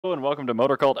Hello and welcome to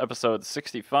MotorCult episode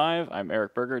 65. I'm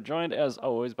Eric Berger, joined as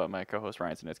always by my co-host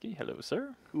Ryan Jannusch. Hello,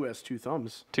 sir. Who has two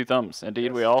thumbs? Two thumbs. Indeed,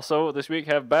 Yes. we also this week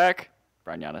have back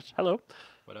Brian Jannusch. Hello.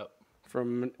 What up?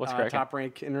 From Top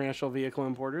Rank International Vehicle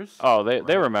Importers. Oh,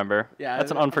 they remember. Yeah, that's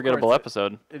an of unforgettable course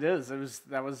episode. It is.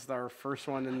 That was our first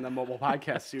one in the mobile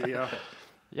podcast studio.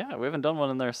 Yeah, we haven't done one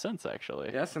in there since,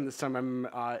 actually. Yes, and this time I'm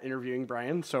interviewing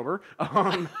Brian sober.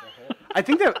 I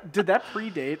think did that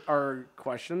predate our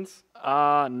questions?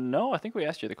 No, I think we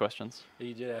asked you the questions.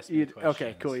 You did ask me questions.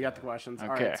 Okay, cool. You got the questions. Okay,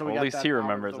 All right, so we well, got at least that he out of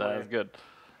remembers the that. way. That's good.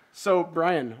 So,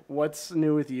 Brian, what's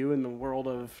new with you in the world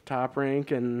of Top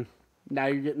Rank? And now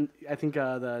you're getting, I think,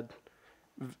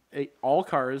 all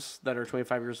cars that are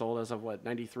 25 years old as of,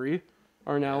 93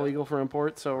 are now legal for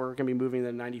import. So we're going to be moving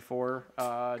to 94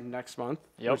 next month,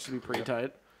 which should be pretty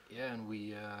tight. Yeah, and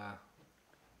we,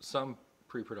 some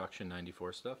pre-production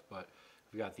 94 stuff, but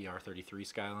we've got the R33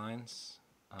 Skylines,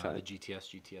 the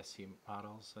GTSC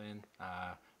models, and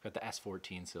we've got the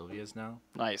S14 Silvias now.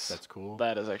 Nice. That's cool.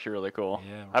 That is actually really cool.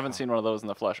 Yeah, I haven't seen one of those in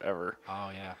the flesh ever.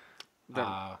 Oh, yeah.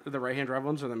 The right-hand drive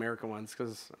ones or the American ones?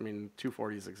 Because,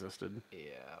 240s existed. Yeah.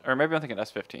 Or maybe I'm thinking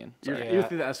S15. You're Sorry.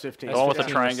 through the S15. The one with the S15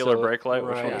 triangular so- brake light?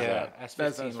 Which right, one was yeah. that?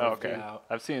 S15 Oh, okay. out.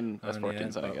 I've seen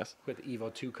S14s, I guess. With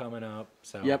Evo 2 coming up,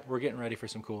 so Yep. we're getting ready for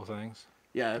some cool things.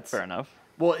 Yeah, it's Fair enough.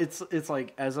 well, it's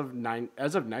like as of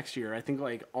next year, I think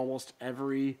almost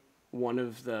every one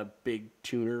of the big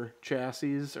tuner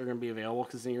chassis are going to be available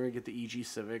because then you're going to get the EG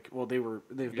Civic. Well, they've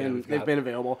been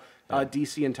available.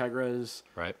 DC Integras,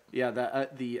 Right. yeah,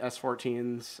 the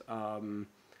S14s.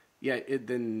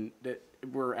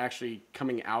 We're actually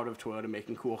coming out of Toyota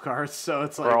making cool cars, so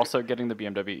it's like We're also getting the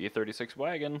BMW E36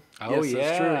 wagon. Oh, yes, yeah.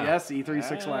 that's true. Yes, the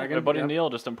E36 wagon. My buddy Yep. Neil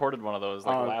just imported one of those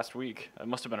last week. It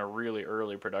must have been a really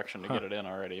early production to get it in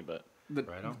already, but The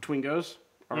Right on. Twingos.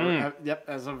 Yep,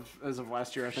 as of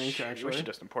last year, I think. we Actually, should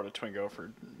just import a Twingo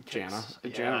for Jana.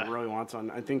 kids. Jana really wants one.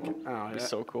 I think. It'd be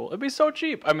so cool. It'd be so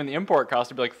cheap. I mean, the import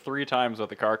cost would be like 3 times what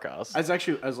the car costs. I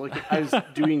was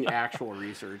doing actual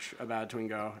research about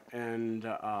Twingo, and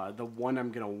the one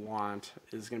I'm gonna want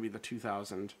is gonna be the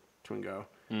 2000 Twingo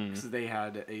because they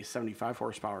had a 75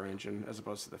 horsepower engine as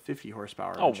opposed to the 50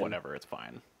 horsepower. Oh, engine. whatever. It's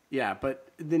fine. Yeah,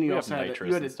 but then you We also have had nitrous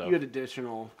you and had, stuff. you had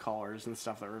additional colors and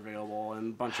stuff that were available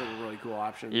and a bunch of really cool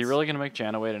options. Are you really going to make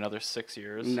Jana wait another 6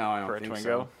 years No, I don't for a think Twingo?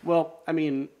 so. Well, I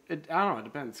mean, I don't know. It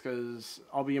depends because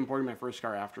I'll be importing my first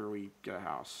car after we get a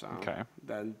house. So Okay.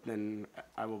 Then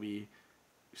I will be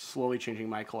slowly changing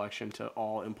my collection to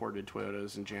all imported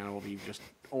Toyotas, and Jana will be just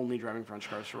only driving French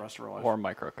cars for the rest of her life. Or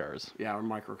micro cars. Yeah, or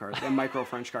micro cars and micro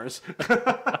French cars.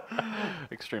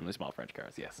 Extremely small French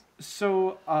cars, yes.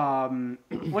 So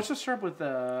let's just start with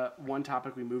the one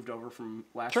topic we moved over from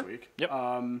last week. Yep.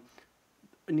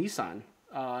 Nissan.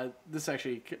 This is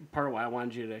actually part of why I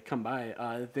wanted you to come by.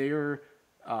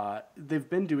 They've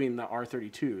been doing the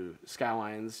R32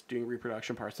 Skylines, doing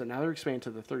reproduction parts, and now they're expanding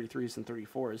to the 33s and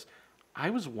 34s. I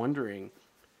was wondering,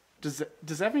 does that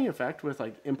have any effect with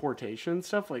importation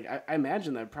stuff? I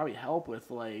imagine that'd probably help with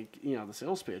the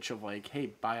sales pitch of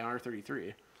hey, buy an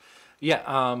R33.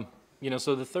 Yeah,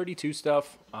 so the 32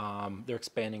 stuff, they're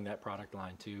expanding that product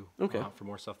line too. Okay. For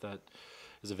more stuff that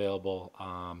is available,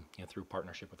 through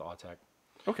partnership with Autech.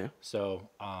 Okay. So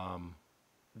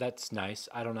that's nice.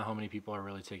 I don't know how many people are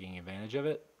really taking advantage of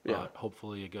it, but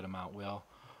hopefully a good amount will.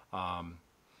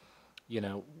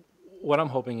 What I'm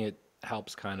hoping it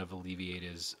helps kind of alleviate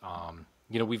is,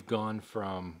 we've gone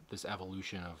from this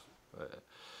evolution of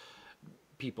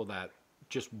people that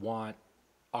just want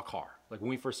a car. Like when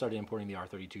we first started importing the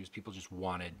R32s, people just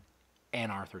wanted an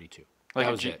R32. Like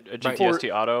that was a it.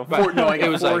 GTST Auto. It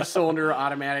was a 4-cylinder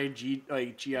automatic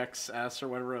GXS or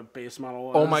whatever a base model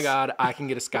was. Oh my God, I can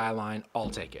get a Skyline, I'll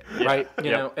take it, right?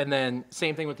 You Yep. know, and then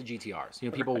same thing with the GTRs.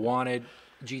 People wanted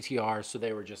GTRs, so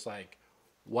they were just like,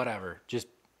 whatever, just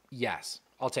yes,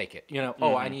 I'll take it.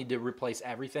 Oh, I need to replace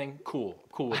everything. Cool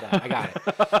with that. I got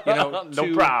it.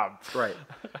 No problem. Right.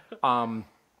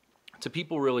 To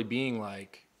people really being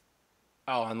like,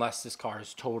 oh, unless this car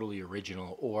is totally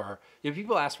original, or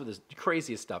people ask for this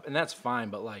craziest stuff, and that's fine,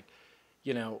 but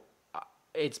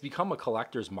it's become a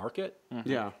collector's market.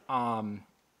 Yeah.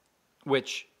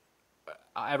 Which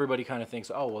everybody kind of thinks,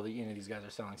 oh, well, these guys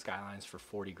are selling Skylines for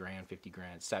 40 grand, 50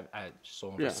 grand,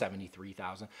 sold them for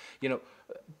 73,000.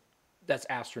 That's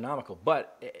astronomical,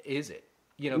 but is it?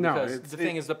 Because the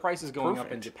thing is, the price is going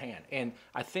up in Japan, and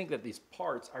I think that these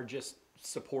parts are just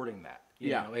supporting that.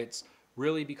 You know, it's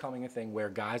really becoming a thing where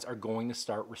guys are going to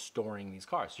start restoring these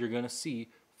cars. You're going to see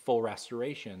full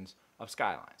restorations of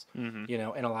Skylines, and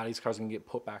a lot of these cars are going to get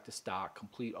put back to stock,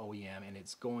 complete OEM, and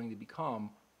it's going to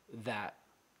become that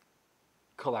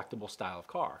collectible style of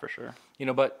car. For sure. You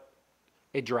know, but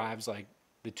it drives like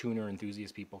the tuner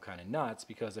enthusiast people kind of nuts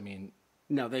because, I mean,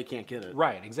 No, they can't get it.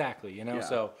 right, exactly. You know, Yeah.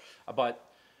 so, but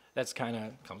that's kind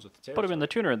of comes with the But territory. I mean, the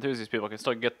tuner enthusiast people can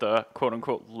still get the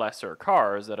quote-unquote lesser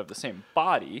cars that have the same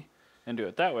body and do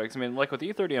it that way. Because, I mean, like with the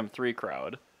E30 M3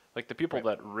 crowd, like the people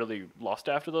that really lust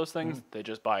after those things, they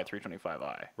just buy a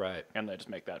 325i. Right. And they just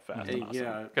make that fast Mhm. and awesome.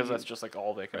 Yeah. Because that's just like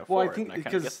all they can Well, I afford. think and I kind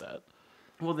of get because- that.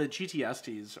 Well, the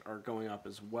GTSTs are going up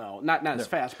as well. Not as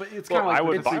fast, but it's Well, kind of like I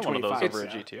would the buy one of those 325s. over a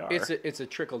GTR. It's a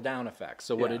trickle down effect.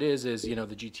 So what Yeah. it is, you know,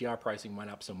 the GTR pricing went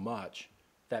up so much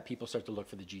that people start to look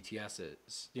for the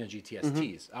GTSs, you know,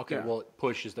 GTSTs. Okay, Yeah. well, it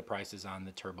pushes the prices on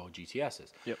the turbo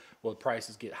GTSs. Yep. Well, the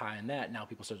prices get high in that. Now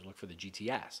people start to look for the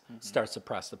GTS. Starts to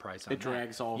press the price on It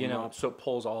drags all of you them know, up. so it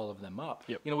pulls all of them up.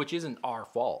 Yep. You know, which isn't our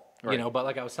fault. Right. You know, but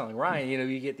like I was telling Ryan, you know,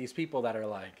 you get these people that are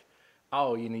like,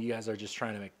 oh, you know, you guys are just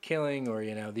trying to make a killing, or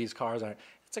you know, these cars aren't.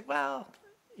 It's like, well,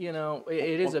 you know,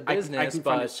 it is a business, I can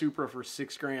find a but Supra for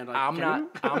 $6,000. Like, I'm can not. you?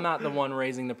 I'm not the one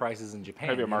raising the prices in Japan.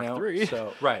 Maybe a Mark you know? III.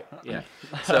 So right, yeah.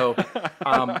 So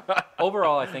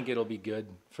overall, I think it'll be good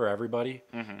for everybody.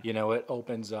 You know, it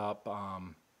opens up,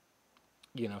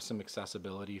 you know, some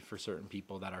accessibility for certain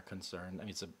people that are concerned. I mean,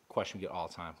 it's a question we get all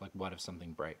the time. Like, what if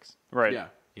something breaks? Right. Yeah.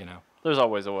 You know. There's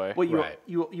always a way. Well, Right.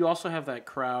 you also have that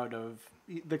crowd of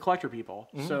the collector people.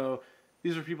 So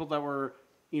these are people that were,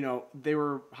 you know, they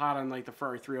were hot on like the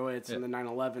Ferrari 308s and the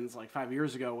 911s like 5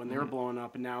 years ago when they were blowing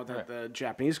up, and now that Right. the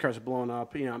Japanese cars are blowing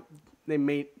up, you know, they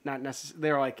may not necessarily.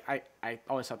 They're like, I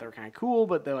always thought they were kind of cool,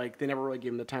 but they're like they never really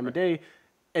gave them the time of day,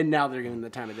 and now they're giving them the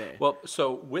time of day. Well,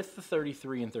 so with the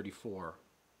 33 and 34,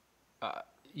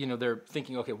 you know, they're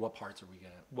thinking, okay, what parts are we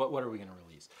gonna, what are we gonna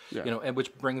release? Yeah. You know, and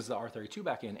which brings the R32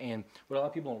 back in. And what a lot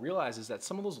of people don't realize is that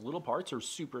some of those little parts are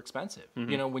super expensive.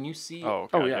 You know, when you see Oh,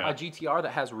 Oh, God, yeah. a GTR that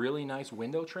has really nice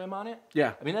window trim on it,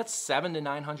 Yeah. I mean that's $700 to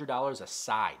 $900 a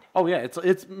side. Oh yeah,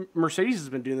 it's Mercedes has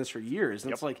been doing this for years,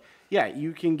 and it's like, yeah,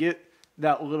 you can get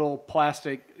that little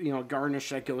plastic, you know, garnish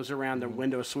that goes around the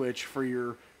window switch for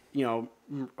your, you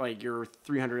know, like your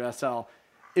 300 SL.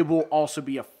 It will also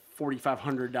be a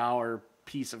 $4,500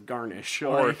 piece of garnish.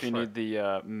 Or Like, if you need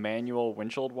the manual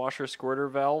windshield washer squirter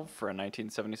valve for a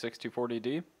 1976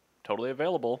 240D, totally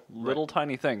available. Little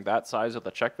tiny thing that size with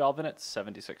a check valve in it,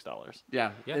 $76.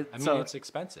 yeah, Yeah, I mean so it's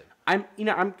expensive. I'm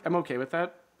okay with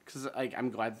that because I'm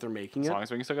glad that they're making As it. long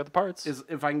as we can still get the parts. Is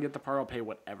if I can get the part, I'll pay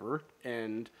whatever,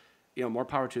 and you know, more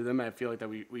power to them. I feel like that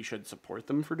we should support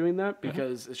them for doing that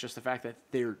because it's just the fact that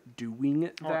they're doing Or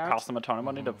it that. costs them a ton of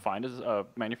money to find a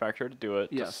manufacturer to do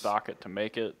it, to Yes. stock it, to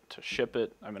make it, to ship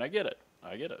it. I mean, I get it.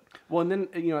 I get it. Well, and then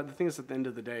you know the thing is, at the end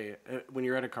of the day, when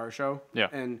you're at a car show, Yeah.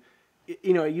 and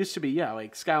you know it used to be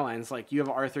like Skylines, like you have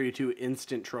an R32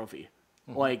 instant trophy.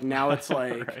 Like now it's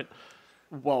like, Right.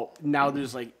 well, now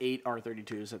there's like 8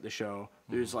 R32s at the show.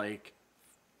 There's like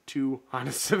 2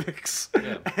 Honda Civics,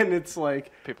 and it's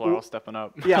like People are all stepping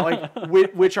up. yeah, like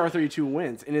which R32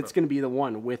 wins, and it's going to be the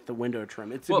one with the window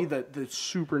trim. It's going to be the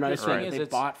super nice thing one is that they it's-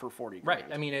 bought for $40,000. Right.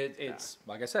 I mean, it's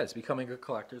like I said, it's becoming a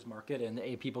collector's market, and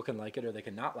people can like it or they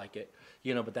can not like it.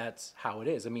 You know, but that's how it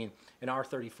is. I mean, an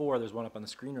R34, there's one up on the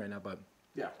screen right now, but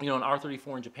Yeah. you know, an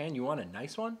R34 in Japan, you want a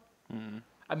nice one.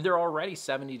 I mean, they're already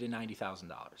 $70,000 to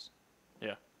 $90,000.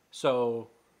 Yeah. So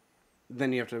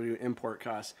Then you have to do import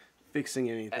costs, fixing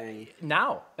anything.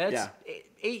 now, that's Yeah.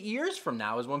 8 years from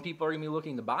now is when people are gonna be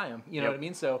looking to buy them. You know Yep. what I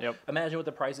mean? So Yep. imagine what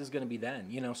the price is gonna be then.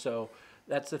 You know, so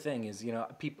that's the thing is, you know,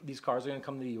 these cars are gonna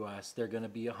come to the U.S. They're gonna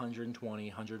be 120,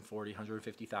 140,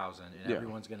 150,000, and Yeah.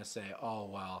 everyone's gonna say, "Oh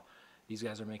well, these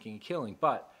guys are making a killing,"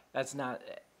 but that's not.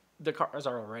 The cars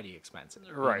are already expensive,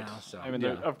 you Right. know, so I mean,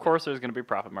 Yeah. of course, there's going to be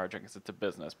profit margin because it's a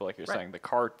business. But like you're Right. saying, the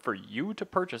car for you to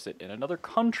purchase it in another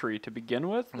country to begin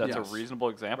with, that's Yes. a reasonable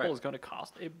example, Right. is going to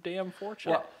cost a damn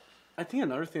fortune. Well, I think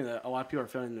another thing that a lot of people are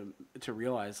failing to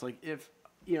realize, like if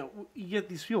you know you get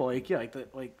these people like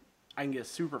like I can get a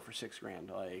Supra for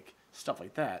 $6,000, like stuff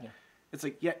like that. It's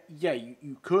like yeah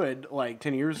you could like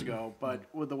 10 years ago, but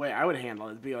with the way I would handle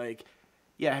it, it'd be like,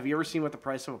 yeah, have you ever seen what the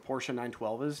price of a Porsche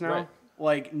 912 is now? Right.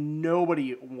 Like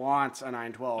nobody wants a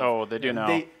 912. Oh, they do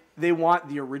now. They want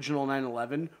the original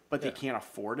 911, but they can't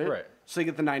afford it. Right. So they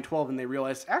get the 912 and they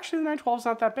realize actually the 912 is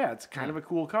not that bad. It's kind of a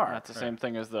cool car. That's the same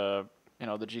thing as the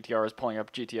GTR is pulling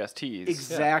up GTSTs.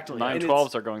 Exactly. And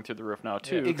 912s are going through the roof now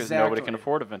too because nobody can Exactly.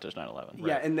 afford a vintage 911.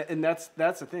 Yeah, and that's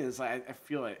the thing is like, I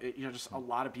feel like just a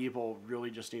lot of people really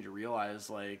just need to realize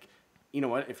like, you know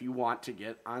what, if you want to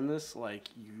get on this, like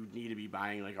you need to be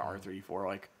buying like a R34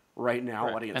 like right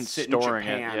now, letting it And sit storing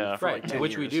in it, Japan yeah. for right, like 10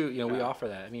 which we years. do. You know, we Yeah. offer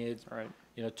that. I mean, it's Right.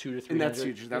 you know, 200 to 300. And that's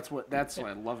huge. That's what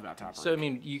I love about Top Rank. So I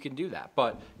mean, you can do that,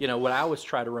 but you know what I always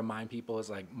try to remind people is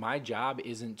like my job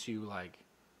isn't to like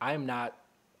I am not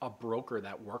a broker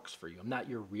that works for you. I'm not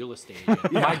your real estate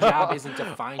agent. My job isn't to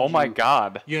find you. Oh my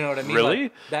God. You know what I mean? Really?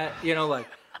 Like, that, you know, like,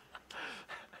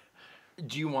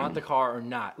 do you want the car or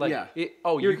not? Like, Yeah.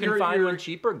 You can find one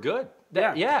cheaper? Good.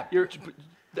 Yeah. You're-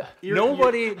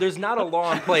 There's not a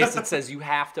law in place that says you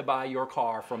have to buy your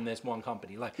car from this one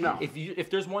company. Like, No. if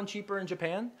there's one cheaper in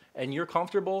Japan and you're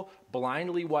comfortable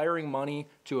blindly wiring money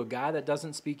to a guy that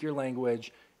doesn't speak your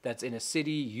language, that's in a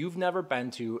city you've never been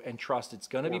to, and trust it's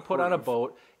going to be put on a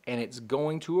boat and it's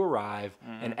going to arrive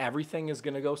and everything is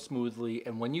going to go smoothly,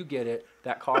 and when you get it,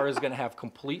 that car is going to have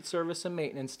complete service and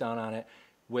maintenance done on it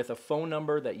with a phone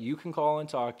number that you can call and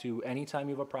talk to anytime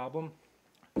you have a problem,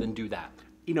 then do that.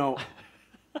 You know,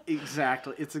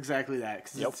 exactly. It's exactly that.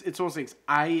 'Cause it's one of those things.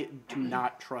 I do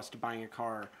not trust buying a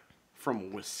car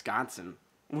from Wisconsin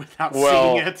without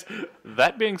seeing it.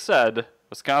 That being said,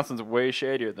 Wisconsin's way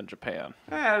shadier than Japan.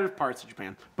 There's parts of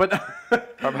Japan, but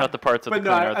Probably not the parts of the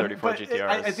clean R34 but GTRs.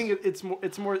 I think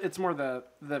it's more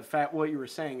the fact. What you were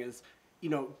saying is, you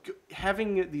know,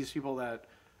 having these people that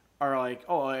are like,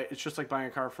 oh, it's just like buying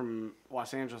a car from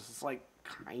Los Angeles. It's like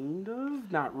kind of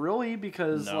not really,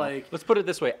 because No. like Let's put it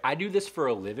this way. I do this for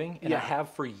a living, and I Yeah. have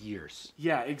for years.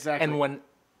 yeah, exactly. And when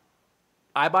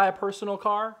I buy a personal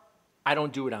car, I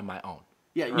don't do it on my own.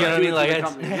 yeah, You know what I mean? Like, the it's,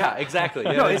 company. yeah, exactly.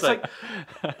 You No, know, it's like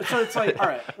so it's like, all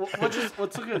right, well, let's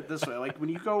look at it this way. Like when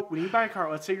you buy a car,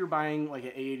 let's say you're buying like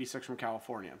an A86 from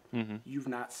California. You've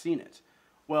not seen it.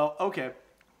 Well, okay,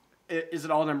 is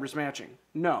it all numbers matching?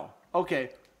 No.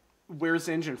 Okay, where's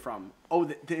the engine from? Oh,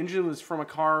 the engine was from a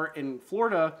car in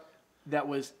Florida that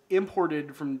was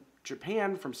imported from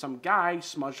Japan from some guy,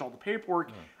 smudged all the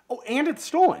paperwork. Oh, and it's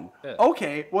stolen. Yeah.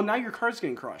 Okay, well now your car's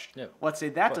getting crushed. Yeah. Let's say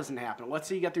that doesn't happen. Let's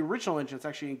say you got the original engine that's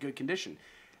actually in good condition.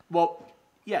 Well,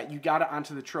 yeah, you got it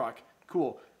onto the truck.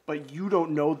 Cool. But you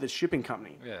don't know the shipping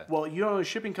company. Yeah. Well, you don't know the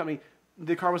shipping company.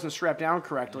 The car wasn't strapped down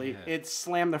correctly. It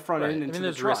slammed the front end into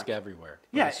there's the truck. risk everywhere.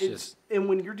 But Yeah, it's it's just and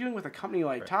when you're dealing with a company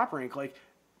like Top Rank, like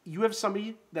you have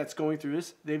somebody that's going through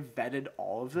this. They've vetted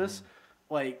all of this.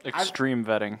 Like Extreme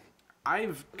vetting.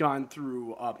 I've gone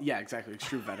through. Yeah, exactly.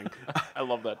 Extreme vetting. I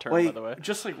love that term, like by the way.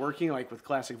 just like working like with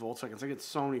classic Volkswagens, I get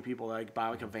so many people that like buy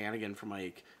like a Vanagon from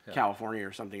like California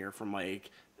or something, or from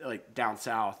like down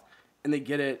south, and they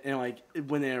get it, and like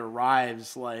when it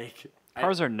arrives, like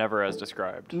Cars are never as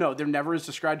described. no, they're never as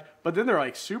described. But then they're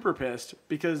like super pissed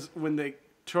because when the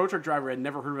tow truck driver had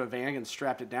never heard of a Vanagon,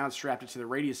 strapped it to the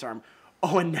radius arm.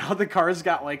 Oh, and now the car's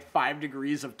got like 5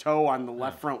 degrees of tow on the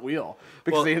left front wheel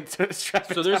because they had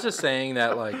strapped it So there's down. a saying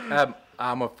that like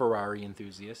I'm a Ferrari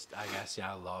enthusiast. I guess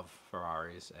I love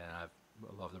Ferraris and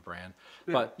I love the brand.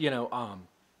 But you know,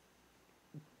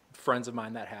 friends of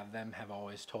mine that have them have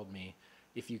always told me,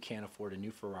 if you can't afford a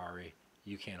new Ferrari,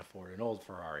 you can't afford an old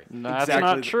Ferrari. That's Exactly.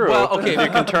 not true. Well, okay, You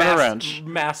can turn a wrench.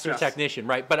 master technician,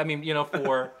 right? But I mean, you know,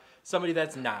 for somebody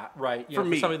that's not right, you know,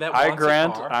 me, somebody that I wants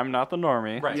grant a car, I'm not the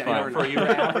normie. right? Yeah, you know, you're for not.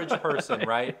 your average person,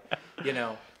 right? You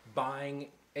know, buying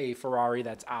a Ferrari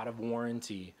that's out of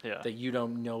warranty that you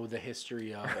don't know the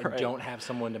history of and don't have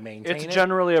someone to maintain It's it.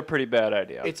 generally a pretty bad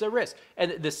idea. It's a risk.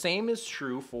 And the same is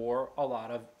true for a lot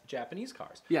of Japanese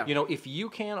cars. Yeah. You know, if you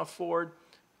can't afford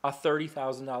a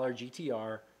 $30,000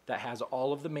 GTR that has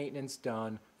all of the maintenance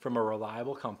done from a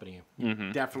reliable company,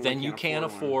 Definitely then you can't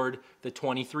one. afford the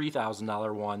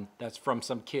 $23,000 one that's from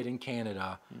some kid in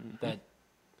Canada that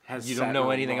Has you sat don't know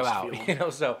in a anything rust about. field. You know,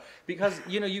 so because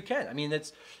you know you can. I mean,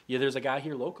 there's a guy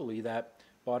here locally that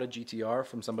bought a GTR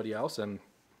from somebody else and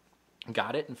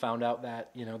got it and found out that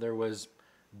you know there was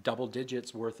double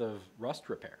digits worth of rust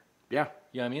repair. Yeah,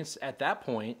 You know what I mean? It's at that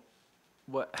point,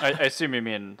 what? I assume you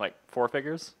mean like 4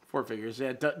 figures? 4 figures.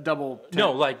 Yeah, double. 10,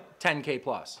 No, like 10K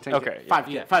plus. 10K, Okay, 5,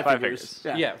 yeah. 5 5 figures.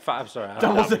 figures. Yeah, five. Sorry, I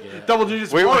Double, don't know. double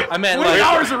digits. We- Boy, I meant 20 like-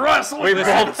 hours of rust. We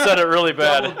both said it really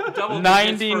bad. Double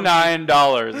digits for me.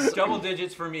 $99. Double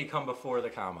digits for me come before the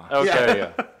comma. Okay,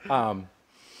 yeah.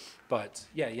 But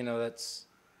yeah, you know that's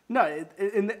No,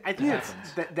 and I think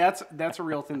happens. that's a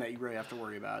real thing that you really have to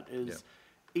worry about. Is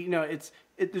you know,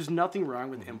 there's nothing wrong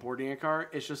with importing a car.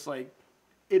 It's just like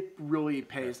it really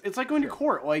pays. It's like going to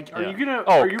court. Like, are Yeah. you gonna?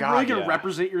 Oh, are you God, really gonna yeah.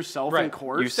 represent yourself in Right.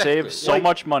 court? You save so Like,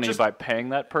 much money just- by paying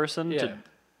that person yeah.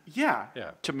 Yeah,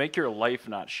 yeah. to make your life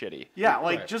not shitty. yeah.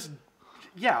 Like Right. just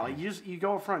like you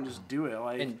go up front and just do it.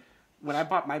 Like And- when I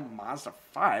bought my Mazda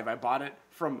 5, I bought it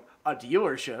from a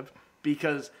dealership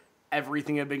because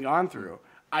everything had been gone through.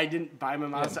 I didn't buy my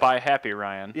Mazda. Buy happy,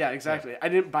 Ryan. Yeah, exactly. I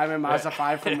didn't buy my Mazda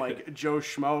 5 from like Joe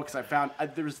Schmo because I found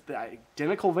there was the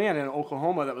identical van in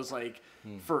Oklahoma that was like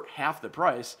for half the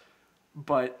price.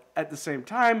 But at the same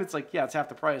time, it's like, yeah, it's half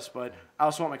the price, but I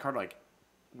also want my car to like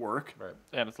work. Right.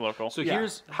 And it's local. So Yeah.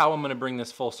 here's how I'm going to bring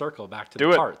this full circle back to Do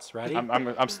the it. parts. Ready?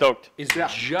 I'm stoked. Is Yeah.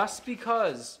 just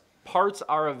because parts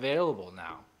are available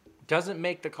now doesn't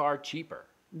make the car cheaper.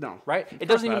 No. Right? It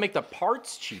doesn't even not. make the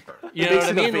parts cheaper. You know makes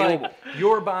what I it mean? Like available.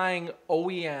 you're buying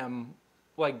OEM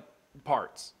like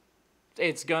parts.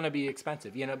 It's gonna be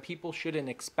expensive. You know, people shouldn't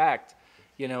expect,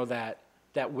 you know, that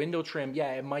window trim,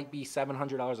 yeah, it might be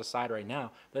 $700 a side right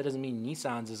now. That doesn't mean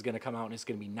Nissan's is gonna come out and it's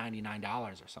gonna be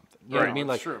 $99 or something. You know what I Right, mean?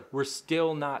 that's Like true. we're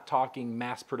still not talking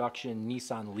mass production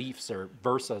Nissan Leafs or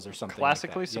Versas or something.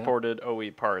 Classically like that, you know? supported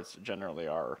OE parts generally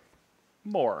are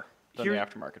more than the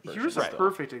aftermarket version. Here's a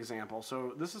perfect example.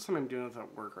 So this is something I'm doing with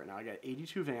at work right now. I got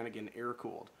 82 Vanagon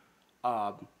air-cooled.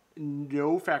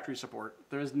 No factory support.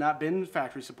 There has not been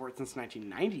factory support since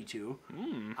 1992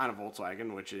 on a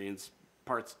Volkswagen, which means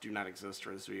parts do not exist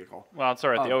for this vehicle. Well, it's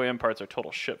all right. The OEM parts are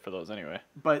total shit for those anyway.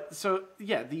 But so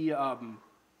yeah, the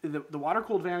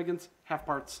water-cooled Vanagons have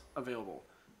parts available.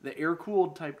 The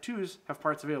air-cooled Type 2s have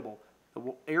parts available.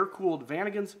 The air-cooled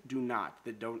Vanagons do not.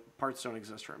 Parts don't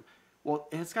exist for them. Well,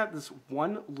 it's got this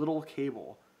one little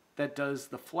cable that does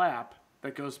the flap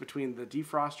that goes between the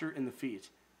defroster and the feet.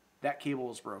 That cable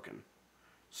is broken.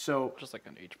 So Just like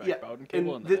an HVAC yeah, Bowden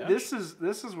cable in and the dash.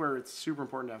 this is where it's super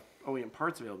important to have OEM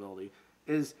parts availability.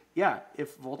 Is yeah,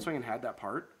 if Volkswagen had that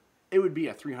part, it would be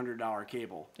a $300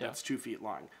 cable that's 2 feet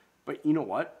long. But you know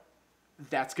what?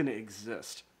 That's going to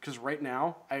exist because right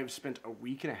now I have spent a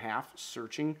week and a half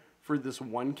searching for this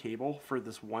one cable for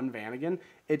this one Vanagon.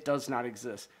 It does not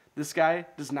exist. This guy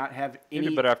does not have any. You'd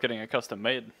be better off getting a custom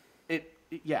made.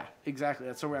 Yeah, exactly.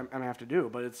 That's what I'm gonna have to do.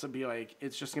 But it's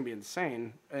just gonna be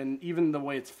insane. And even the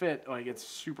way it's fit, like it's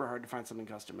super hard to find something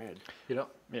custom made. You know,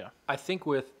 Yeah. I think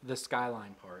with the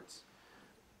Skyline parts,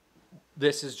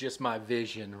 this is just my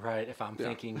vision, right? If I'm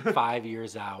thinking 5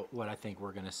 years out, what I think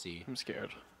we're gonna see, I'm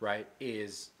scared. right,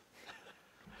 is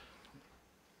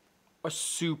a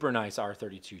super nice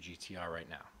R32 GTR right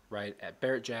now, right? At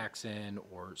Barrett Jackson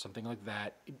or something like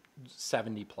that,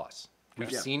 70 plus. We've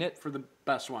Yeah, seen it. for the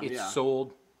best one. It's yeah.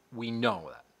 sold. We know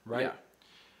that, right? Yeah.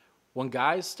 When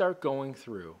guys start going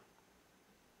through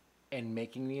and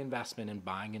making the investment in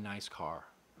buying a nice car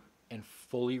and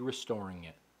fully restoring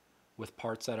it with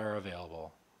parts that are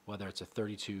available, whether it's a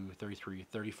 32, 33,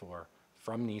 34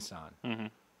 from Nissan,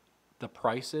 the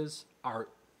prices are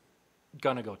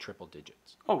going to go triple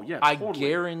digits. Oh yeah. I totally.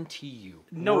 guarantee you,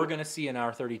 No, we're going to see an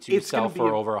R32 it's sell gonna be for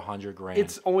a- over $100,000.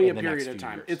 It's only in a the period next of few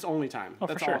time. years. It's only time. for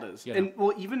That's sure. all it is. Yeah. And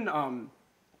well, even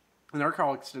and our car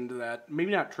will extend to that.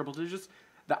 Maybe not triple digits.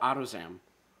 The AutoZam,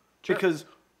 Sure. because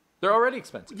They're already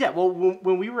expensive. yeah. Well,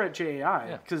 when we were at JAI,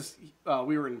 Yeah. because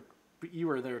you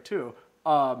were there too.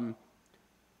 I'm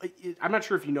not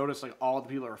sure if you noticed, like all the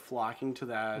people are flocking to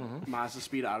that Mazda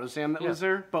Speed AutoZam that was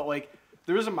there, but like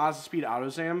there was a Mazda Speed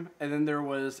AutoZam, and then there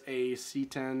was a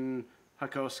C10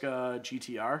 Hakoska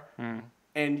GTR,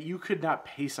 and you could not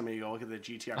pay somebody to go look at the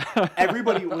GTR.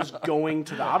 Everybody was going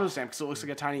to the AutoZam because it looks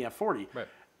like a tiny F40. Right.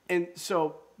 And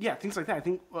so, yeah, things like that. I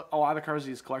think a lot of the cars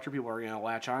these collector people are going to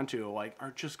latch onto, like,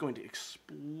 are just going to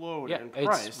explode Yeah, in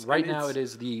price. it's right And now.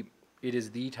 it's- It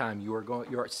is the time you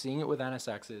are seeing it with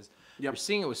NSXs. You're Yep.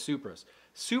 seeing it with Supras.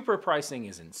 Supra pricing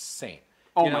is insane.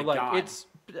 Oh you know, my like God. it's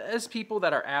as people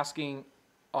that are asking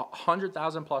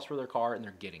 100,000 plus for their car and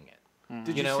they're getting it.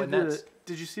 Did You know, see and that's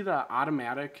did you see the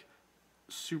automatic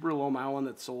super low mile one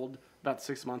that sold about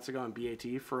 6 months ago on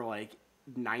BAT for like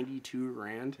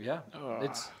 $92,000? yeah.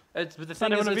 It's but the Not thing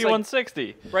even is, a it's like,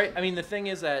 V160. right. I mean, the thing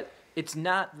is that it's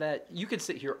not that you could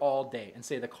sit here all day and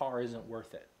say the car isn't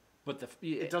worth it, but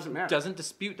it doesn't matter. Doesn't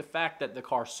dispute the fact that the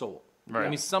car sold. Right. I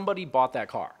mean, somebody bought that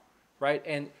car, right,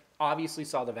 and obviously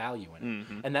saw the value in it,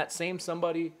 Mm-hmm. and that same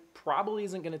somebody probably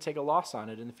isn't going to take a loss on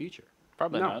it in the future.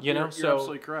 Probably No. not. You know, You're so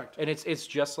absolutely correct. And it's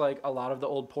just like a lot of the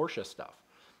old Porsche stuff.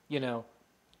 You know,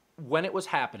 when it was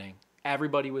happening,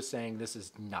 everybody was saying this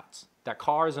is nuts. That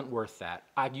car isn't worth that.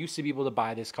 I used to be able to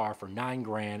buy this car for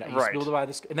 $9,000. I used to be able to buy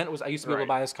this, and then it was I used to be able to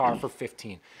buy this car for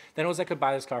 15. Then it was I could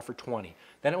buy this car for 20.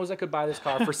 Then it was I could buy this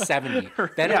car for 70.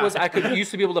 Then it was used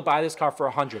to be able to buy this car for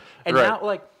 100. And Right. now,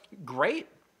 like, great.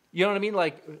 You know what I mean?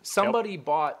 Like somebody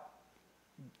bought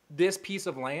this piece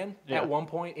of land at one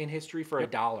point in history for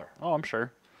 $1. Oh, I'm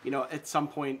sure. You know, at some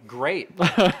point, Great. You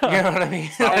know what I mean?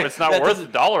 It's not That worth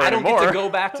doesn't- $1 I don't anymore. get to go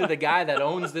back to the guy that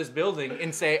owns this building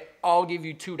and say, I'll give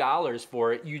you $2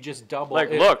 for it. You just double Like,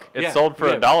 it. look, it Yeah, sold for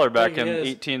yeah, $1 back it in is.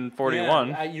 1841.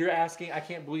 Yeah, you're asking, I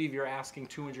can't believe you're asking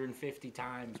 250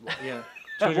 times. Yeah.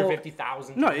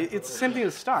 $250,000. No, it's the same thing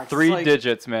as stocks. It's Three like,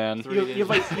 digits, man. you have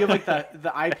like the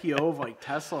IPO of like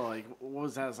Tesla, like what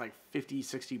was that? It was like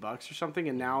 $50-$60 or something,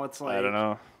 and now it's like I don't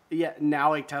know. Yeah,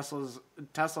 now like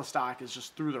Tesla stock is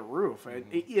just through the roof,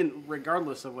 and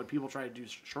regardless of what people try to do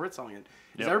short selling it,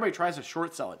 because everybody tries to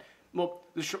short sell it. Well,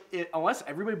 unless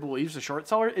everybody believes the short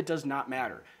seller, it does not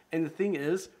matter. And the thing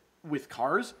is, with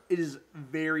cars, it is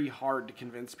very hard to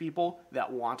convince people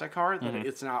that want a car that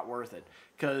it's not worth it.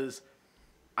 Because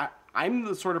I'm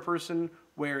the sort of person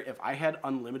where if I had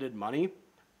unlimited money,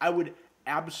 I would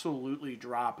absolutely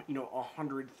drop,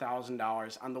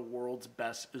 $100,000 on the world's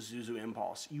best Isuzu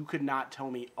Impulse. You could not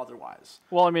tell me otherwise.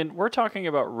 Well, I mean, we're talking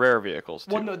about rare vehicles,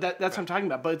 too. Well, no, that's what I'm talking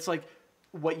about. But it's like,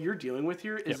 what you're dealing with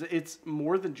here is it's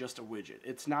more than just a widget.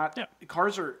 It's not,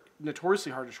 cars are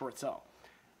notoriously hard to short sell.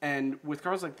 And with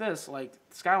cars like this, like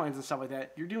Skylines and stuff like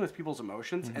that, you're dealing with people's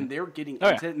emotions, and they're getting into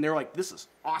it, and they're like, this is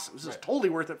awesome. This is totally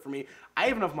worth it for me. I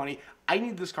have enough money. I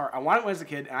need this car. I want it when I was a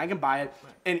kid, and I can buy it.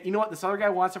 And you know what? This other guy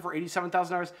wants it for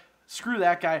 $87,000. Screw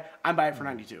that guy. I'm buying it for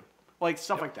 $92,000. Like,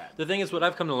 stuff like that. The thing is, what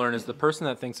I've come to learn is the person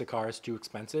that thinks a car is too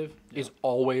expensive is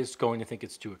always going to think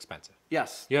it's too expensive.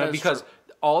 Yes. Because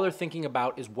all they're thinking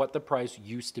about is what the price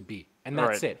used to be. And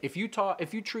that's it. If you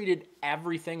treated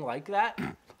everything like that,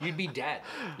 you'd be dead.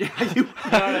 You know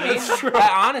what I mean? That's true.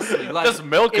 Honestly, like, this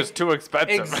milk is too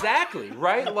expensive. Exactly,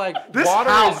 right? Like, this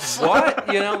water house. is what?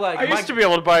 Like I used to be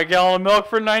able to buy a gallon of milk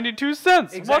for 92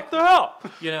 cents. Exactly. What the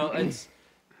hell? It's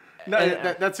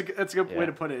No, that's a good way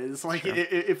to put it. It's like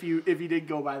if you did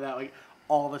go by that like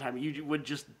all the time, you would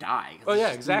just die. Oh yeah,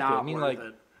 exactly. I mean, like,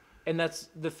 and that's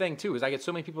the thing too, is I get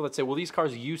so many people that say, well, these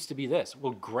cars used to be this.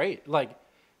 Well, great. Like,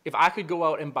 if I could go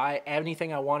out and buy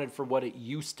anything I wanted for what it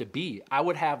used to be, I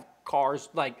would have cars,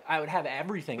 like, I would have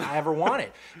everything I ever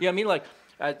wanted. You know what I mean? Like,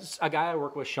 a guy I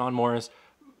work with, Sean Morris,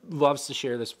 loves to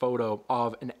share this photo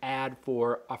of an ad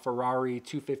for a Ferrari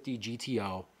 250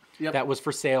 GTO that was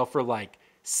for sale for like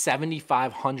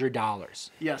 $7,500.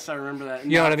 Yes, I remember that.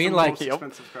 You know what I mean? Like,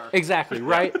 expensive car. Exactly,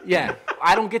 right? Yeah.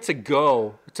 I don't get to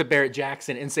go to Barrett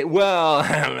Jackson and say, well,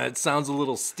 that sounds a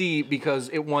little steep because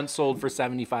it once sold for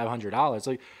 $7,500.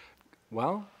 Like,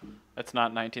 well, it's not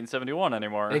 1971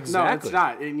 anymore. Exactly. No, it's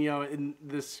not. And in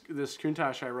this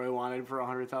Countach I really wanted for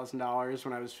 $100,000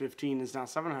 when I was 15 is now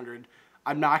 $700,000.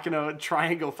 I'm not gonna try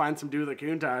and go find some dude with a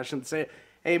Countach and say,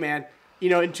 hey man,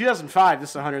 in 2005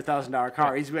 this is a $100,000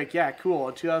 car. He's like, yeah, cool.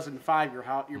 In 2005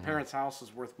 your parents' house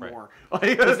is worth more.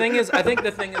 The thing is, I think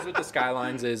the thing is with the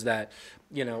Skylines is that,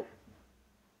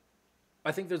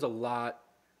 I think there's a lot.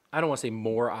 I don't want to say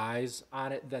more eyes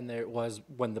on it than there was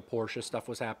when the Porsche stuff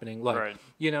was happening. Like,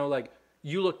 like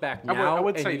you look back now. I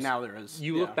would say now there is.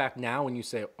 You look back now and you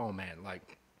say, oh man,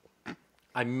 like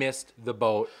I missed the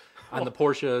boat on the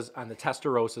Porsches, on the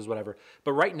Testarossas, whatever.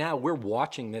 But right now we're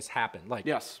watching this happen. Like,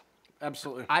 yes,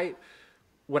 absolutely.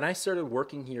 When I started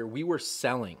working here, we were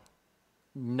selling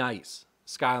nice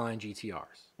Skyline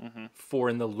GTRs for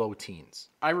in the low teens.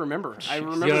 I remember. You know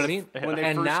what I mean? When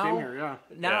they first came here,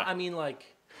 I mean, like,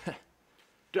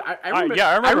 I remember,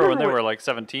 I remember when they were like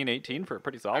 17, 18 for a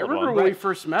pretty solid one. I remember when we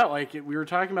first met, like, we were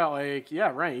talking about, like,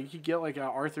 right, you could get, like, an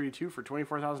R32 for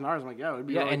 $24,000. I'm like, yeah, it would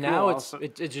be really and cool. now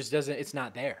it just doesn't, it's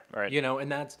not there. Right.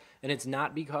 And it's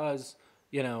not because,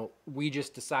 we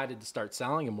just decided to start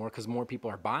selling them more because more people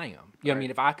are buying them. You know what I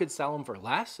mean? If I could sell them for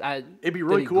less, it'd be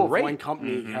really cool if one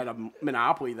company had a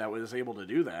monopoly that was able to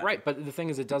do that. Right, but the thing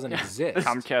is, it doesn't exist.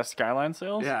 Comcast Skyline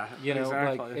sales? Yeah,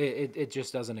 exactly. Like, it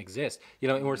just doesn't exist.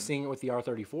 And we're seeing it with the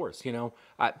R34s.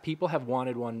 People have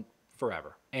wanted one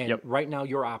forever. And right now,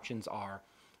 your options are,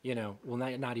 well,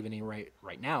 not even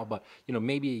right now, but,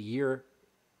 maybe a year,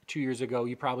 2 years ago,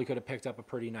 you probably could have picked up a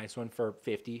pretty nice one for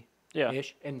 50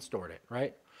 ish and stored it,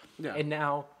 right? Yeah. And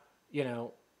now,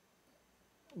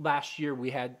 last year we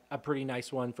had a pretty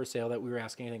nice one for sale that we were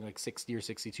asking, I think, like 60 or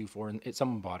 62 for, and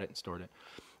someone bought it and stored it.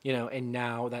 And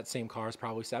now that same car is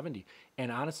probably 70.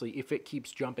 And honestly, if it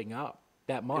keeps jumping up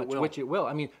that much, which it will,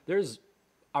 I mean, there's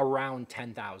around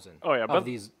 10,000 of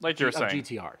these like you're saying,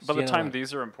 GTRs. By the time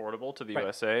these are importable to the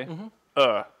USA,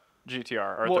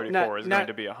 GTR R34 is going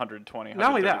to be 120, Not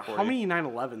only that, 130, how many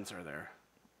 911s are there?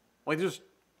 Like, there's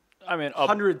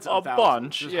hundreds of a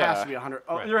thousands. bunch. There has to be 100.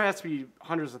 There has to be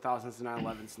hundreds of thousands of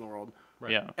 911s in the world.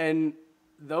 Right. Yeah. And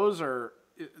those are,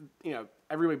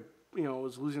 everybody,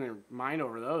 was losing their mind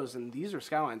over those. And these are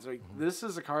Skylines. Like, this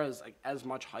is a car that's like as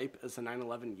much hype as the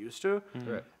 911 used to.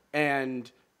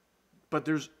 Right. But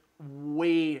there's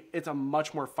it's a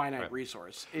much more finite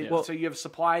resource. So you have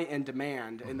supply and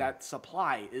demand, and that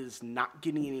supply is not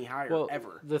getting any higher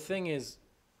ever. The thing is,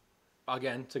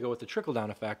 again, to go with the trickle-down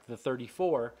effect, the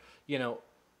 34,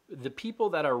 the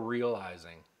people that are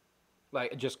realizing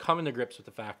Like, just coming to grips with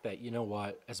the fact that, you know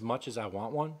what, as much as I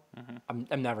want one,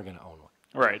 I'm never going to own one.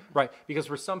 Right. Right. Because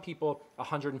for some people,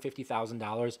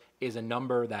 $150,000 is a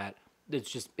number that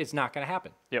it's not going to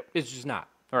happen. Yep. It's just not.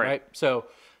 All right. Right. So,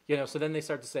 you know, so then they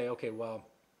start to say, okay, well,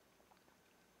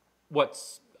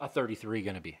 what's a 33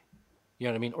 going to be? You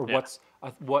know what I mean? Or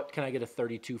what can I get a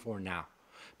 32 for now?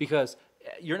 Because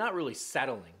you're not really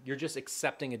settling. You're just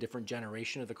accepting a different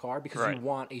generation of the car because you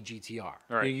want a GTR.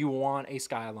 Right. You want a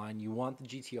Skyline. You want the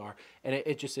GTR. And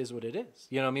it just is what it is.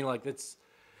 You know what I mean? Like, it's...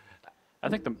 I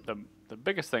think the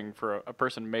biggest thing for a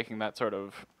person making that sort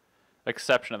of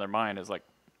exception in their mind is like,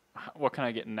 what can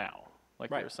I get now? Like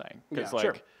you were saying. Because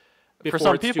sure. for Before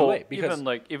some it's too people, late, because-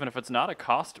 even if it's not a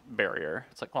cost barrier,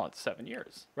 it's like, well, it's 7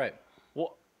 years. Right.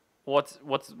 Well, what's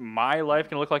my life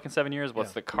going to look like in 7 years?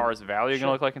 What's the car's value going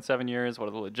to look like in 7 years? What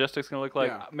are the logistics going to look like?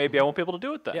 Yeah. Maybe I won't be able to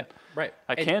do it then. Yeah, right.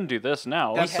 I can do this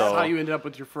now. That's so how you ended up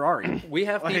with your Ferrari. We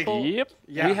have people. Yep.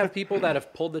 Yeah. We have people that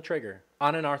have pulled the trigger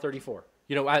on an R34.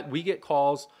 You know, we get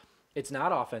calls. It's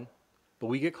not often, but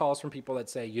we get calls from people that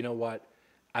say, you know what,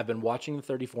 I've been watching the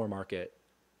 34 market.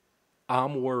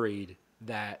 I'm worried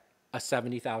that a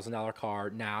 $70,000 car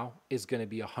now is going to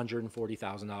be a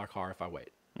 $140,000 car if I wait.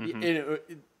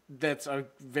 That's a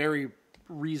very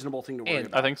reasonable thing to worry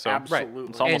about. I think so. Absolutely. Right.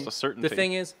 It's almost And a certainty. The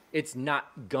thing is, it's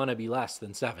not going to be less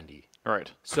than 70.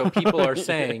 Right. So people are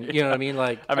saying, you know what I mean?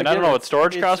 Like, I mean, I don't know what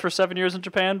storage costs for 7 years in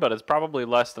Japan, but it's probably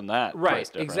less than that. right, price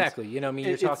difference. exactly. You know what I mean?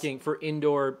 You're It's- talking for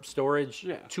indoor storage,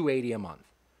 $280 a month.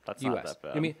 That's US. not that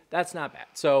bad. I mean, that's not bad.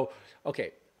 So,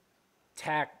 okay,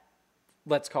 tack,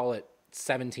 let's call it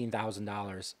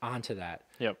 $17,000 onto that.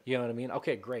 Yep. You know what I mean?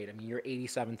 Okay, great. I mean, you're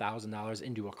 $87,000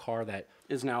 into a car that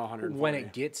Is now 140. when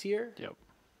it gets here, Yep.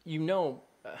 you know,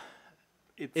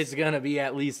 it's going to be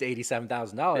at least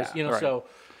 $87,000. Yeah. You know, Right. so,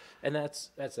 and that's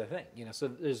the thing. You know, so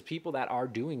there's people that are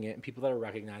doing it and people that are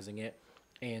recognizing it,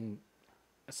 and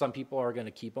some people are going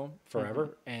to keep them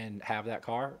forever and have that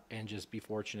car and just be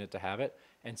fortunate to have it.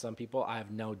 And some people, I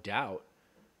have no doubt,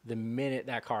 the minute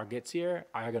that car gets here,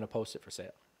 are going to post it for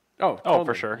sale. Oh, for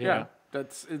totally. sure, Yeah, yeah.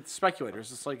 it's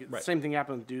speculators. It's like the same thing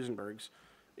happened with Duesenbergs.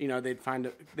 You know,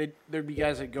 there'd be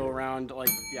guys that go around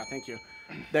thank you.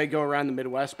 They'd go around the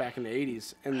Midwest back in the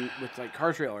 80s and with like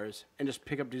car trailers and just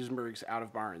pick up Duesenbergs out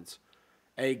of barns.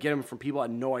 And get them from people that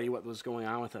had no idea what was going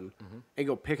on with them, and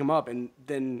go pick them up, and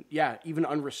then even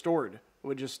unrestored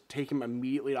would just take them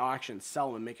immediately to auction, sell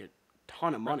them, and make a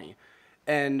ton of money.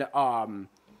 And I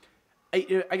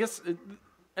guess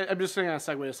I'm just going to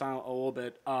segue this on a little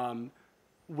bit.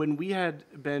 When we had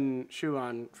Ben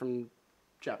Shuan from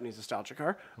Japanese Nostalgia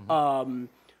Car,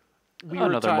 we were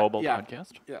Another mobile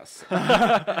podcast. Yes.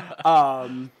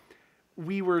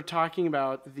 We were talking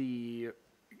about the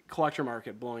collector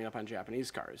market blowing up on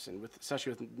Japanese cars, and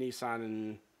especially with Nissan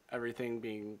and everything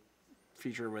being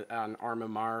featured on Arma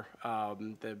Mar,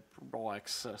 the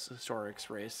Rolex Historics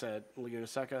race at Laguna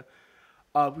Seca.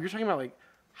 We were talking about like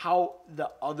how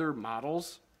the other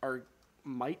models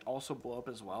might also blow up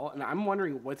as well, and I'm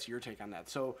wondering what's your take on that.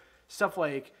 So stuff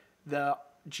like the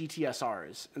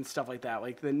GTSRs and stuff like that,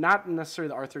 like not necessarily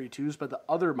the R32s, but the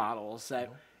other models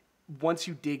that once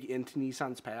you dig into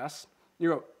Nissan's past, you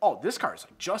go, oh, this car is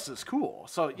like just as cool.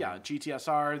 So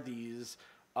GTSR, these,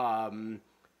 the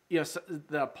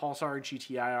Pulsar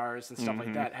GTIRs and stuff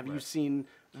like that. Have you seen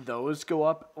those go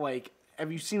up? Like,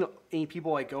 have you seen any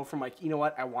people like go from like, you know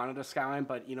what, I wanted a Skyline,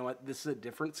 but you know what, this is a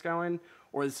different Skyline,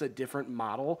 or this is a different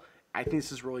model. I think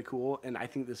this is really cool, and I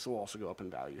think this will also go up in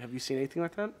value. Have you seen anything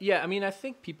like that? Yeah, I mean, I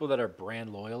think people that are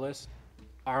brand loyalists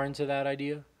are into that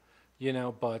idea, you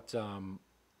know, but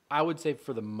I would say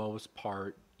for the most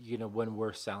part, you know, when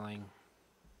we're selling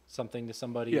something to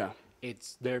somebody,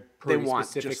 they're pretty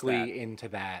specifically into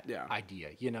that idea,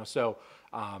 you know. So,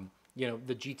 you know,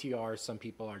 the GTRs, some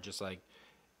people are just like,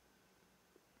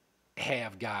 hey,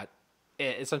 I've got,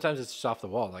 sometimes it's just off the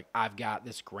wall. Like, I've got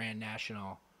this Grand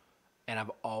National, and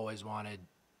I've always wanted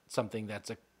something that's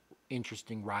a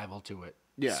interesting rival to it.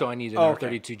 Yeah. So I need an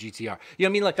R32 GTR. You know what I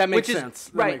mean? Like, that makes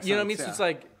sense. Right. You know what I mean? So it's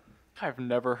like, I've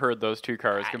never heard those two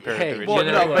cars compared to each well,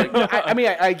 other. no, like, I mean,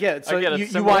 I get it. So I get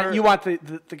it. you want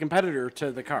the competitor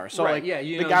to the car. So like,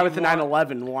 the guy with the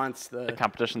 911 wants the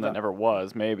competition that never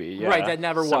was, maybe. Yeah. Right, that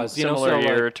never was. You know, similar so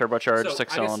year, like, turbocharged, so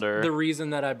 6-cylinder. The reason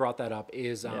that I brought that up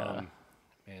is, and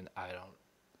I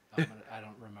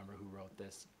don't remember who wrote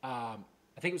this. I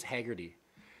think it was Haggerty.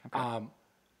 Okay.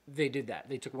 They did that.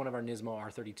 They took one of our Nismo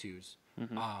R32s,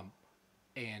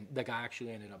 and the guy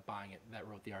actually ended up buying it that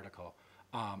wrote the article.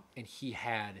 And he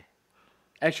had...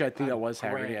 Actually, I think that was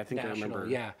Haggerty. I think National, I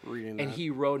remember reading that. And he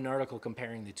wrote an article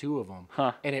comparing the two of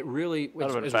them. And it really, That'd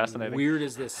have been as fascinating. weird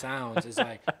as this sounds, is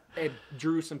like, it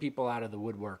drew some people out of the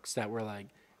woodworks that were like,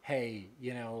 hey,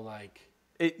 like.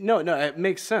 No, it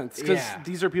makes sense because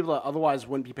these are people that otherwise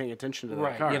wouldn't be paying attention to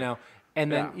that car.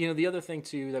 And then, the other thing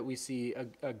too that we see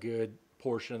a good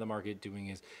portion of the market doing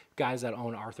is guys that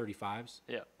own R35s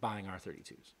buying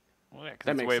R32s. Well, yeah,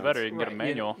 because it's way better. You can get a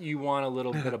manual. You want a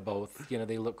little bit of both.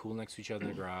 They look cool next to each other in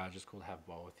the garage. It's cool to have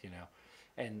both,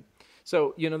 And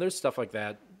so, there's stuff like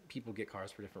that. People get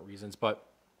cars for different reasons, but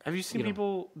have you seen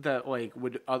people that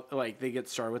would they get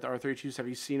started with R32s? Have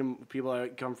you seen people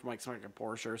that come from something like a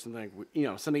Porsche or something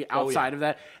something outside of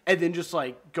that, and then just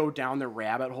go down the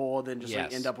rabbit hole, and then just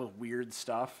end up with weird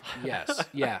stuff? Yes,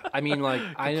 yeah. I mean,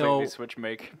 I know switch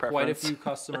make quite a few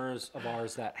customers of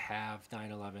ours that have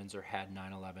 911s or had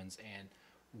 911s and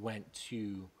went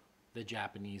to the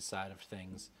Japanese side of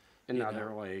things. And now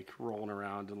they're rolling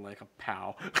around in a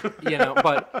POW.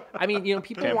 But I mean,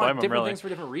 people want different things for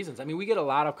different reasons. I mean, we get a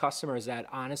lot of customers that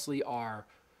honestly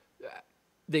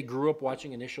they grew up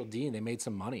watching Initial D and they made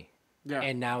some money. Yeah.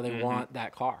 And now they want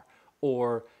that car.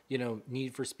 Or,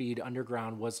 Need for Speed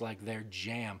Underground was their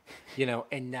jam, and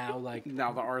now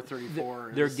now the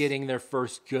R34 they're getting their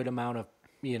first good amount of,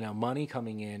 money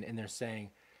coming in, and they're saying,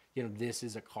 this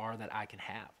is a car that I can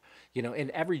have. And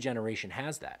every generation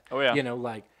has that. Oh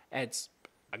yeah. It's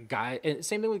a guy, and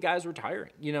same thing with guys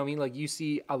retiring. You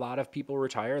see a lot of people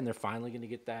retire and they're finally going to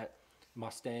get that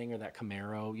Mustang or that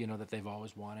Camaro, that they've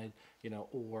always wanted,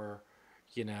 or,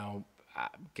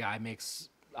 guy makes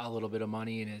a little bit of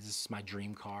money and it's my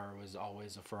dream car was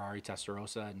always a Ferrari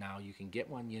Testarossa, and now you can get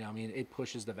one. It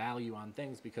pushes the value on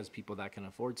things because people that can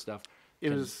afford stuff.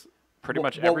 Pretty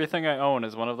much everything I own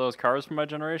is one of those cars from my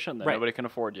generation that nobody can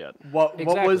afford yet. What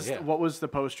was the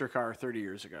poster car 30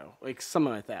 years ago?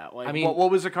 Something like that.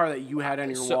 What was the car that you had on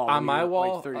your wall on my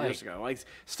wall 30 years ago?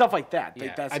 Stuff like that.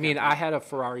 Yeah. I had a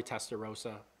Ferrari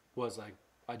Testarossa was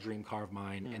a dream car of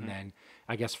mine, and then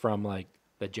I guess from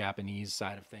the Japanese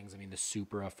side of things, the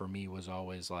Supra for me was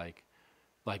always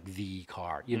the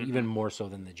car, even more so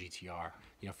than the GTR.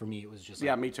 For me, it was just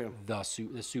me too. The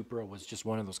Supra was just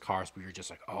one of those cars where you're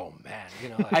just oh man,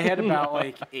 I had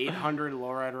about 800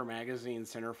 lowrider magazine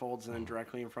centerfolds, and then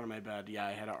directly in front of my bed,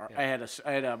 I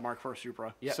had a Mark IV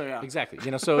Supra. Yeah, so exactly.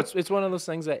 So it's one of those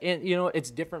things that, and it's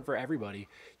different for everybody.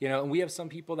 And we have some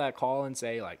people that call and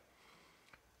say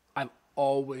I've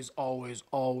always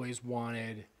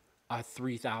wanted a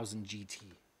 3000 GT,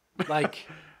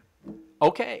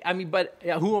 Okay, but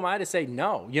who am I to say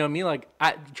no? You know what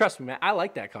I mean? Trust me, man. I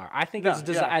like that car. I think the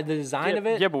design of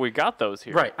it. Yeah, but we got those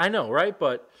here. Right, I know, right?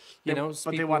 But but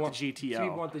they want the GTO.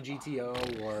 People want the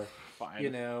GTO, or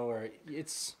fine. Or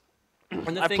it's.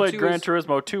 And the I played Gran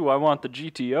Turismo 2. I want the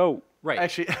GTO. Right,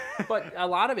 actually. But a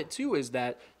lot of it too is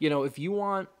that if you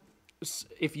want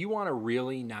a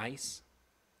really nice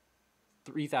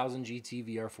 3000 GT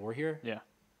VR4 here. Yeah.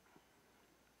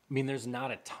 There's not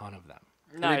a ton of them.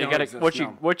 No, you gotta.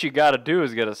 What you gotta do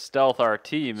is get a stealth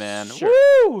RT, man. Sure.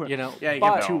 Woo! You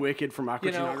get Too Wicked from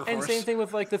Aqua Teen and same thing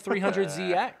with the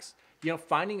 300ZX.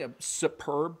 Finding a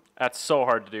superb. That's so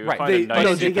hard to do. Right. Find a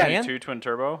nice GT2 twin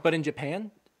turbo. But in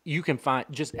Japan, you can find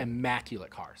just immaculate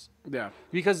cars. Yeah.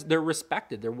 Because they're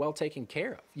respected. They're well taken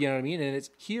care of. You know what I mean? And it's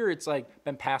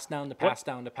been passed down to passed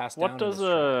down to passed down. What does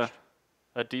a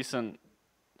decent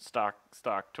stock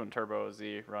twin turbo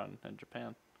Z run in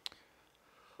Japan?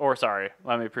 Or, sorry,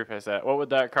 let me preface that. What would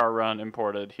that car run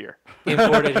imported here?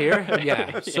 Imported here?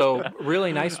 Yeah. So,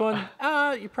 really nice one?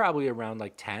 You're probably around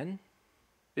 10.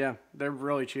 Yeah, they're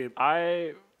really cheap.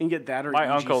 You can get that or my EG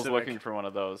uncle's Civic. looking for one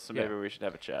of those, so maybe we should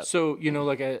have a chat. So,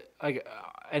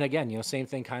 and again, same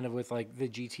thing kind of with the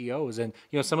GTOs. And,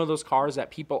 some of those cars that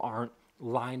people aren't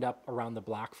lined up around the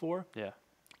block for. Yeah.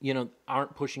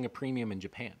 Aren't pushing a premium in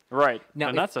Japan. Right. Now,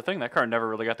 and that's the thing. That car never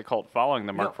really got the cult following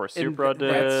the Mark IV Supra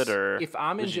did, or if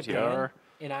I'm in GTR. Japan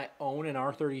and I own an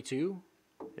R32,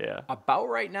 about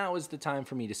right now is the time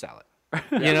for me to sell it.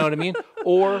 You know what I mean?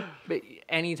 Or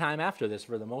any time after this,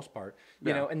 for the most part.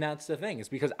 You know, and that's the thing, is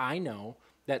because I know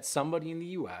that somebody in the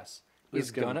U.S.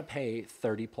 is gonna pay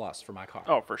 $30+ for my car.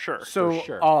 Oh, for sure. So, for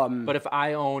sure. But if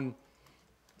I own,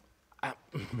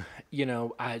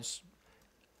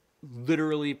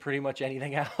 literally pretty much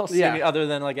anything else other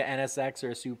than an NSX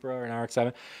or a Supra or an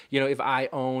RX-7. If I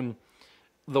own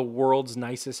the world's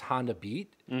nicest Honda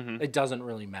Beat, it doesn't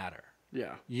really matter.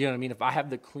 Yeah. You know what I mean? If I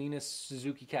have the cleanest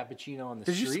Suzuki Cappuccino on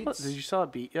the streets. Did you sell a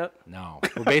Beat yet? No.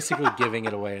 We're basically giving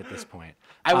it away at this point.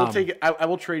 I will take it. I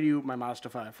will trade you my Mazda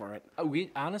 5 for it. We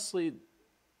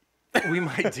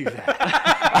might do that.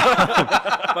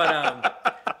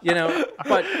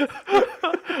 But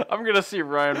I'm going to see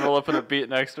Ryan roll up in a Beat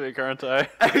next week, aren't I?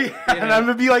 And I'm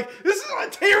going to be like, this is a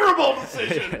terrible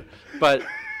decision. But,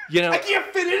 You know, I can't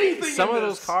fit anything. Some in of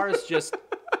this. those cars just,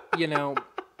 you know,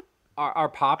 are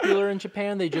popular in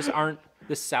Japan. They just aren't.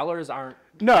 The sellers aren't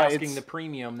asking the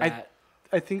premium that.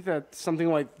 I think that something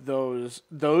like those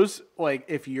like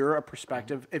if you're a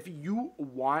perspective, if you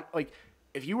want like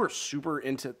if you were super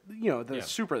into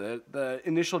the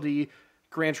Initial D,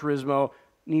 Gran Turismo,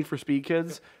 Need for Speed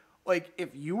kids, like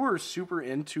if you were super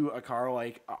into a car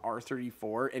like a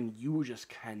R34 and you just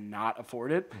cannot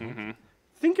afford it.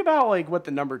 Think about like what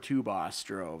the number 2 boss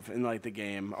drove in like the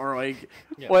game, or like,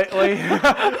 like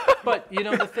but you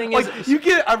know the thing like is, you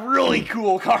get a really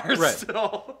cool car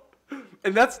still.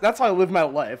 And that's how I live my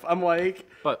life. I'm like,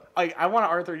 I want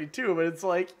an R32, but it's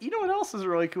like, you know what else is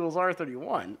really cool is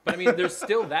R31. But I mean, there's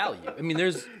still value. I mean,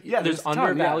 there's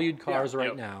undervalued cars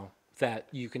right now that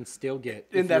you can still get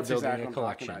if you're building a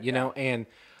collection. You know, and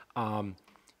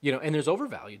you know, and there's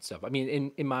overvalued stuff. I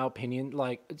mean, in my opinion,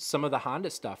 like some of the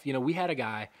Honda stuff. You know, we had a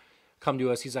guy come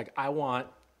to us. He's like, I want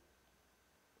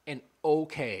an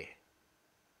okay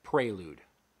Prelude.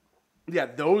 Yeah,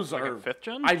 those like are a 5th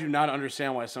gen. I do not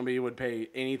understand why somebody would pay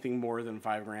anything more than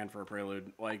 $5,000 for a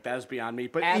Prelude. Like that is beyond me.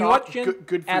 But at you know auction, what?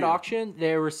 Good for at you. auction,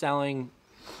 they were selling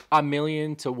 $1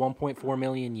 million to 1.4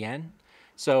 million yen.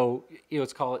 So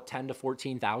let's call it 10 to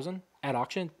 14,000 at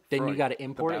auction. Then you got to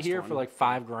import it here for like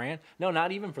 $5,000. No,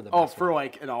 not even for the best for one.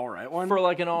 like an all right one. For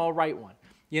like an all right one,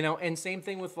 you know. And same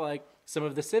thing with like some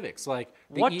of the Civics, like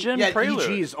the what gen Prelude?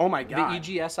 EGs. Oh my god,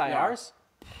 the EGSIRs.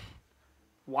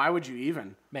 Why would you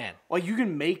even? Man. Well, you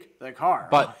can make the car.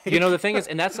 But, you know, the thing is,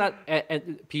 and that's not,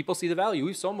 and people see the value.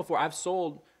 We've sold them before. I've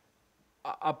sold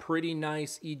a pretty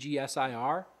nice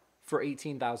EGSIR for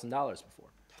 $18,000 before.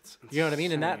 You know what I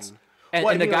mean? And that's,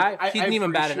 and the guy, he didn't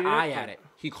even bat an eye at it.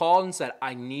 He called and said,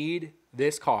 I need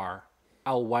this car.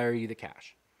 I'll wire you the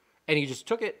cash. And he just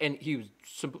took it, and he was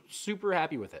super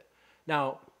happy with it.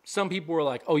 Now, some people were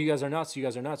like, oh, you guys are nuts, you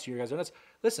guys are nuts, you guys are nuts.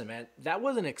 Listen, man, that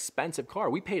was an expensive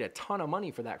car. We paid a ton of money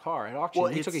for that car at auction.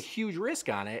 We took a huge risk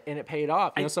on it, and it paid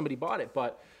off. You know, somebody bought it,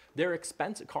 but they're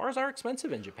expensive. Cars are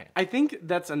expensive in Japan. I think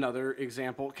that's another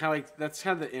example. Kind of like that's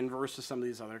kind of the inverse of some of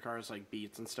these other cars, like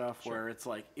Beats and stuff, where it's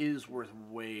like it is worth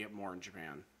way more in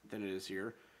Japan than it is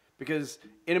here, because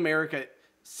in America,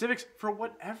 Civics, for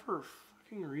whatever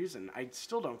fucking reason, I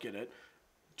still don't get it.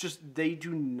 Just they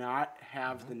do not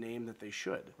have the name that they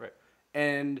should. Right.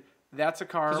 And that's a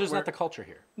car. Because there's not the culture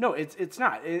here. No, it's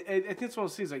not. I think it's one of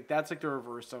those things like that's like the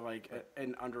reverse of like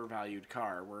an undervalued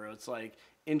car, where it's like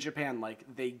in Japan, like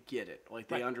they get it, like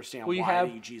they understand why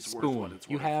the EG's worth what it's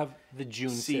worth. You have the June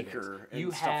Seeker Civics.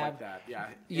 and stuff like that. Yeah,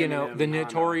 you know the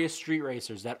notorious street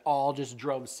racers that all just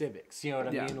drove Civics. You know what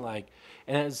I mean? Like,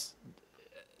 and it's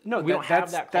we don't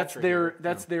have that culture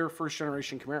that's their first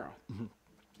generation Camaro. Mm-hmm.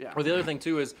 Yeah. Or the other thing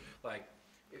too is like,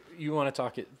 you want to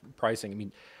talk pricing. I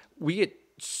mean, we get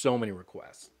so many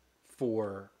requests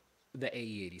for the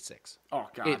AE86. Oh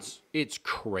god, it's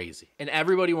crazy, and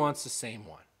everybody wants the same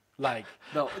one, like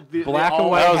the black and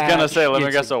white. I was gonna say, let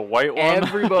me guess, a white one.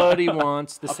 Everybody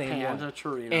wants the same Panda one.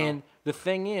 Torino. And the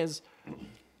thing is,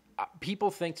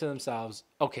 people think to themselves,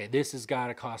 okay, this has got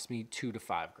to cost me $2,000 to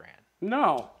 $5,000.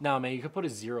 No, man, you could put a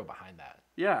zero behind that.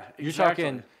 Yeah, exactly. You're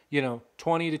talking, you know,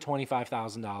 $20,000 to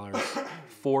 $25,000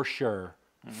 for sure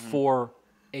for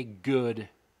a good,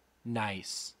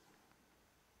 nice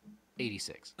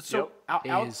 86. So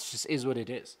is what it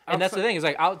is. And that's the thing, is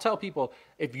like, I'll tell people,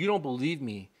 if you don't believe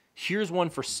me, here's one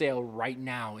for sale right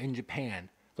now in Japan.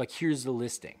 Like, here's the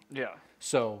listing. Yeah.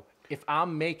 So if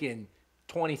I'm making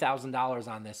 $20,000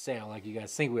 on this sale, like you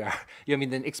guys think we are, you know what I mean,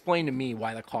 then explain to me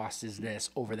why the cost is this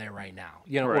over there right now.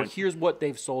 You know, or here's what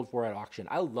they've sold for at auction.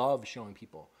 I love showing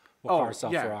people what cars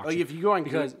sell for auction. Like if you go on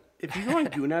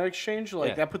Guna Exchange,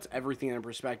 like that puts everything in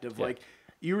perspective. Like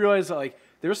you realize that like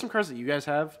there's some cars that you guys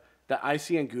have that I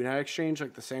see on Guna Exchange,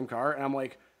 like the same car, and I'm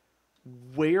like,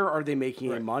 where are they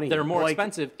making any money? They're more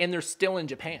expensive, and they're still in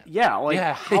Japan. Yeah, like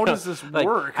how does this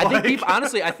work? I think people,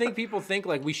 honestly, I think people think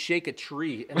like we shake a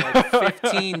tree and like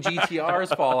 15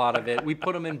 GTRs fall out of it. We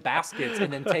put them in baskets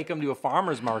and then take them to a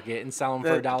farmer's market and sell them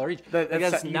for $1 each.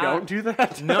 That's you don't do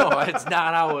that. No, it's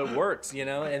not how it works. You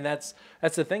know, and that's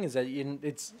the thing, is that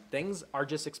things are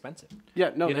just expensive.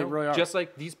 Yeah, no, they really are. Just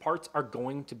like these parts are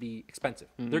going to be expensive.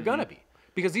 They're gonna be.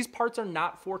 Because these parts are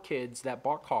not for kids that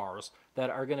bought cars that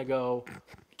are going to go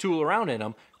tool around in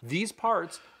them. These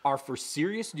parts are for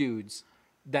serious dudes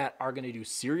that are going to do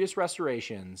serious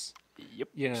restorations. Yep.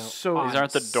 You know, so these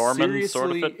aren't the Dorman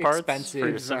sort of fit parts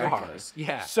expensive cars.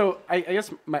 Yeah. So I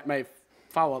guess my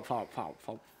follow-up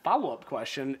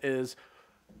question is,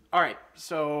 all right,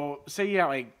 so say you have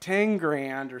like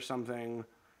 $10,000 or something.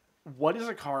 What is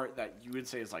a car that you would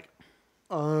say is like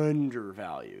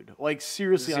undervalued. Like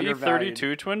seriously undervalued.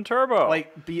 Z32 twin turbo.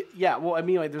 Well, I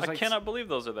mean, like there's I cannot believe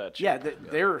those are that cheap. Yeah,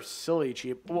 they're silly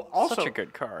cheap. Well, also Such a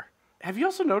good car. Have you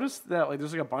also noticed that like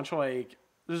there's like a bunch of like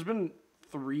there's been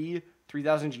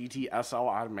 3000 GT SL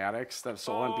automatics that have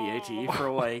sold on BAT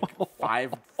for like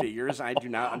 5 figures. I do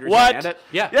not understand it.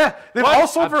 Yeah. They've all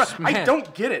sold for. I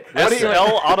don't get it. SL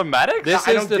automatics? This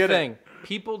is the thing.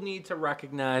 People need to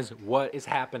recognize what is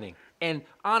happening. And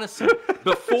honestly,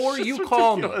 before you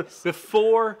call me,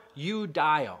 before you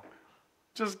dial,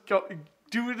 just go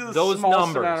do the those smallest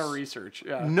numbers. amount of research.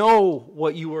 Yeah. Know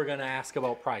what you were going to ask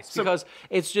about price. Because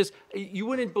it's just, you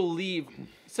wouldn't believe,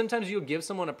 sometimes you'll give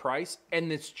someone a price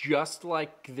and it's just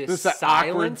like this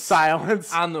awkward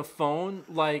silence on the phone.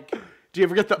 Like, do you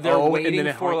ever get the they're waiting and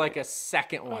then for like a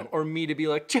second one, or me to be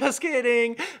like, just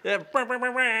kidding. You know,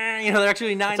 they're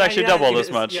actually $9.99. It's actually double this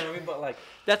much. You know what I mean? But like,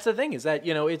 that's the thing is that,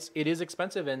 you know, it is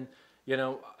expensive, and you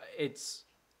know, it's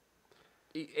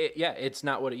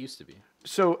not what it used to be.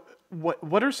 So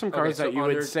what are some cars that you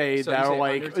would say that are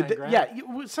like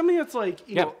something that's like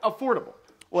you know affordable,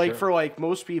 like for like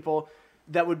most people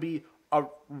that would be a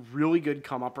really good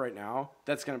come up right now,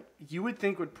 that's gonna you would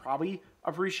think would probably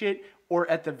appreciate, or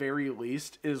at the very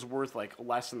least is worth like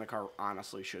less than the car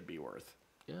honestly should be worth.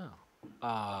 Yeah.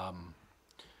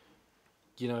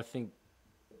 You know, I think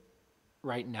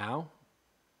right now,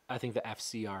 I think the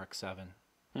FCRX7.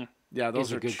 Yeah, those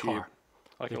is are a good cheap. car.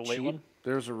 Like They're a late cheap. one?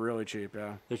 Those are really cheap.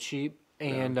 Yeah. They're cheap,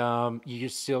 and you can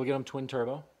still get them twin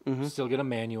turbo. Still get a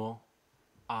manual.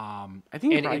 I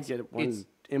think you probably get one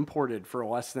imported for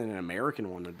less than an American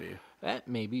one would be. That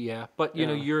maybe, yeah. But you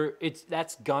know,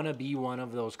 that's gonna be one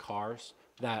of those cars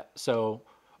that you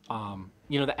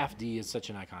know, the FD is such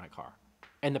an iconic car.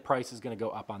 And the price is going to go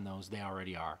up on those. They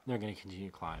already are. They're going to continue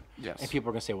to climb. Yes. And people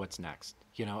are going to say, what's next?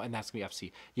 You know, and that's going to be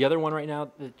FC. The other one right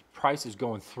now, the price is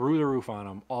going through the roof on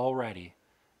them already.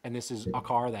 And this is a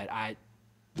car that I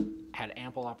had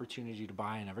ample opportunity to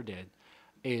buy and never did,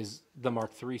 is the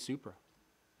Mark III Supra.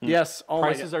 Yes. Oh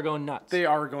Prices are going nuts. They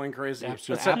are going crazy.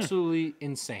 Absolutely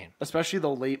insane. Especially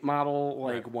the late model,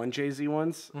 like 1JZ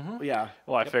ones. Yeah.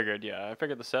 Well, I figured the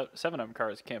 7M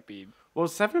cars can't be. Well,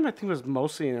 7M I think was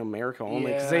mostly in America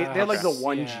only because they had like the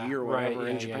 1G or whatever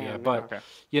in Japan. Yeah. But,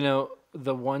 you know,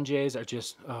 the 1Js are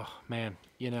just, oh, man,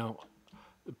 you know,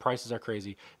 the prices are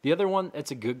crazy. The other one, it's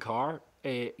a good car.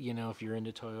 You know, if you're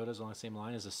into Toyotas on the same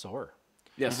line as a Soarer.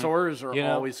 Yeah, Soarers are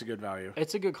always a good value.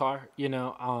 It's a good car, you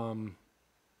know,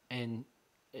 and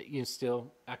you know,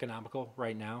 still economical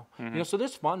right now. You know, so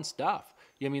there's fun stuff.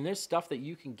 I mean, there's stuff that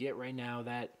you can get right now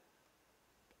that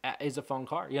is a fun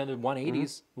car. You know, the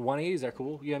 180s. 180s are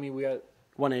cool. You know, I mean, we got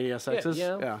 180 SXs.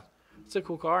 Yeah, it's a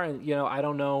cool car, and you know, I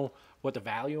don't know what the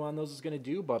value on those is going to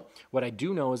do, but what I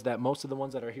do know is that most of the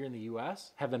ones that are here in the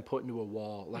U.S. have been put into a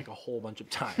wall like a whole bunch of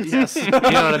times. Yes, you know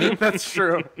what I mean. That's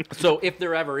true. So if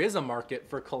there ever is a market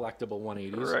for collectible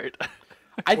 180s, Right.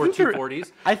 or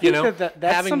 240s, I think you know, that's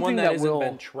having something one that that hasn't will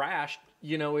been trashed,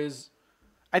 you know, is.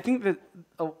 I think that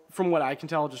from what I can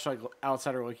tell, just like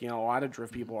outsider looking at, a lot of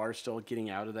drift people are still getting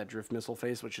out of that drift missile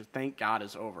phase, which thank God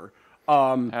is over.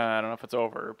 I don't know if it's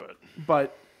over,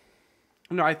 but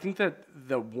no, I think that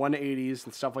the 180s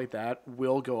and stuff like that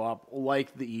will go up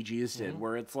like the EGs did,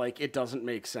 where it's like it doesn't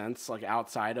make sense like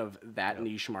outside of that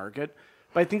niche market.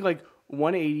 But I think like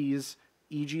 180s,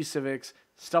 EG Civics,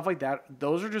 stuff like that,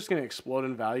 those are just going to explode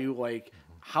in value like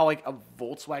how like a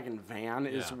Volkswagen van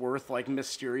is worth like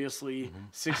mysteriously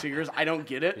 6 figures. I don't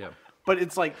get it. But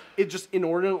it's like it's just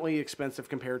inordinately expensive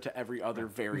compared to every other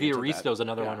variant. The Aristo's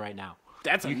another one right now.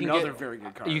 That's another very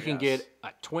good car. You can get a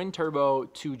twin turbo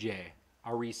 2J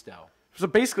Aristo. So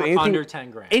basically anything under 10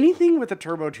 grand. Anything with a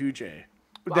turbo 2J.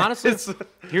 Honestly,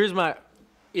 here's my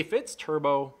if it's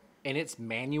turbo and it's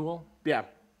manual,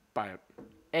 buy it.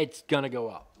 It's gonna go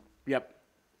up. Yep.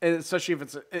 And especially if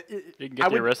it's you can get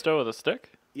the Aristo with a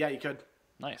stick? Yeah, you could.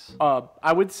 Nice.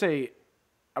 I would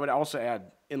also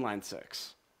add inline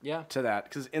 6. Yeah. To that,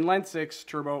 because inline 6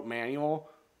 turbo manual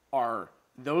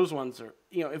those ones are,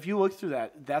 you know, if you look through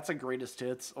that, that's a greatest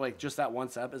hits. Like just that one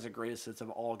step is a greatest hits of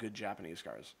all good Japanese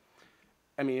cars.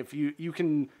 I mean, if you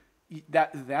can,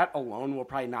 that alone will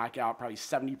probably knock out probably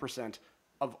 70%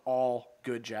 of all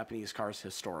good Japanese cars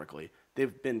historically.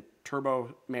 They've been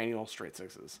turbo manual straight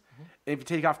 6s. And if you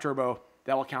take off turbo,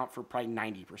 that will account for probably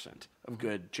 90% of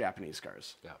good Japanese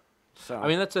cars. Yeah. So I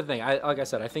mean, that's the thing. Like I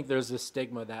said, I think there's this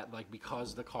stigma that like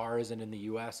because the car isn't in the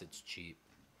U.S., it's cheap.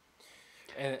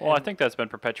 I think that's been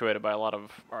perpetuated by a lot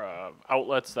of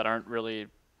outlets that aren't really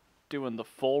doing the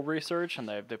full research, and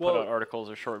they put out articles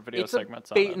or short video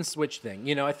segments on it. It's a bait and switch thing.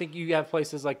 You know, I think you have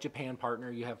places like Japan Partner.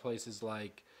 You have places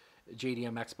like,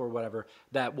 JDM Expo or whatever,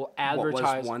 that will What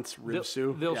advertise. was once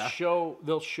Ribsu? They'll Yeah.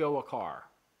 show a car,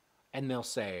 and they'll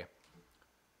say,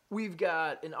 "We've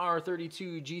got an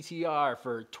R32 GTR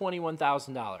for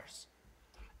 $21,000,"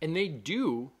 and they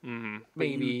do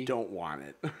maybe You don't want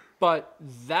it. but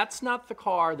that's not the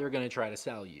car they're going to try to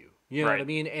sell you. You know what I Right.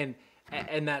 mean?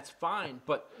 And that's fine.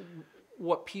 But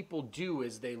what people do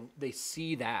is they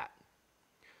see that,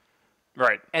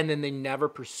 Right. and then they never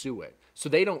pursue it. So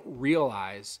they don't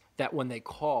realize that when they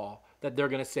call, that they're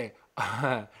going to say,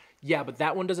 yeah, but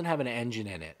that one doesn't have an engine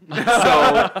in it.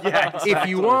 So if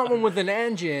you want one with an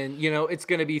engine, you know, it's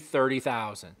going to be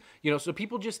 30,000. You know, so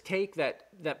people just take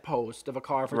that post of a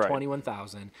car for Right.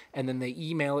 21,000, and then they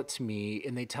email it to me,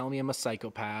 and they tell me I'm a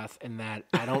psychopath and that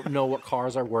I don't know what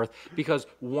cars are worth because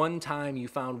one time you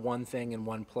found one thing in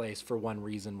one place for one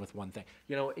reason with one thing.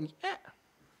 You know, and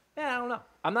I don't know.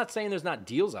 I'm not saying there's not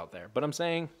deals out there, but I'm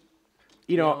saying,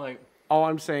 You know, like, all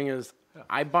I'm saying is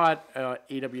I bought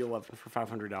AW11 for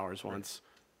 $500 once,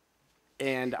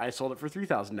 and I sold it for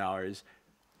 $3,000.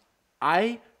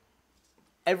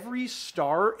 Every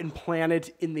star and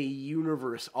planet in the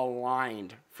universe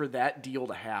aligned for that deal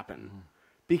to happen,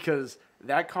 because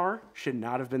that car should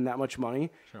not have been that much money,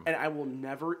 and I will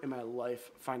never in my life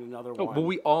find another one. but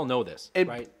we all know this, And,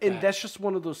 right? and That- that's just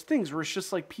one of those things where it's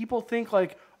just like people think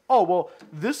like, oh, well,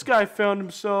 this guy found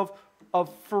himself a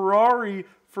Ferrari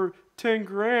for 10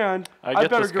 grand. I get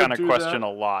better this go kind of do question that. a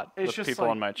lot It's with just people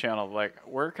like- on my channel. Like,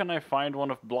 where can I find one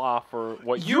of blah for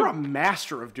what You're you... a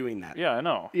master of doing that. Yeah, I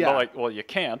know. Yeah. But, like, well, you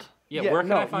can't. Yeah, Yeah, where can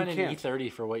no, I find you an can't.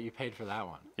 E30 for what you paid for that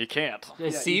one? You can't.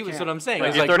 See, you that's can't. what I'm saying.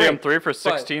 Like It's E30 great, M3 for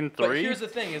but 16.3? here's the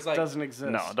thing: is like Doesn't exist.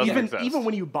 No, it doesn't exist. Even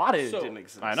when you bought it, So- it didn't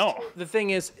exist. I know. the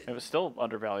thing is It was still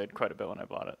undervalued quite a bit when I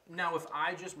bought it. now if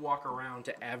I just walk around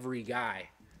to every guy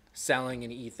selling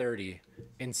an E30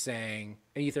 and saying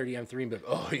an E30 M3 and be like,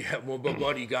 oh yeah, well my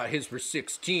buddy got his for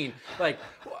 16, like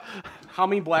How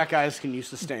many black eyes can you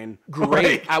sustain?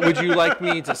 great. Would you like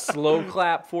me to slow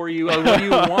clap for you? Like, what do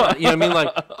you want? You know what I mean?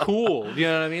 Like cool. You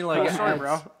know what I mean? Like Sorry,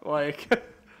 it's- bro. Like,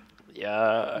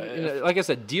 Yeah. you know, like I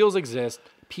said, deals exist.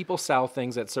 People sell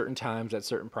things at certain times at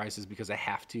certain prices because they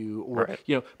have to, or Right.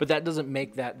 you know. But that doesn't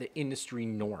make that the industry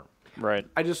norm. Right.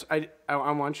 I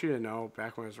want you to know,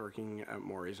 back when I was working at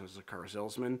Maury's as a car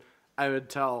salesman, I would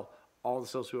tell all the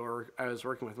salespeople I was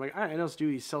working with, I'm like, I know this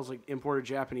dude, he sells like imported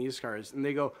Japanese cars. And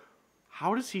they go,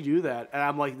 how does he do that? And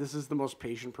I'm like, this is the most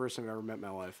patient person I've ever met in my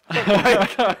life.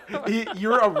 Like,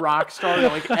 you're a rock star to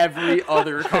like every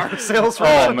other car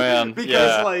salesperson. Oh, man. Because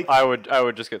yeah. like, I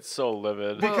would just get so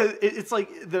livid. because it's like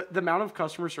the amount of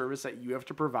customer service that you have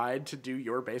to provide to do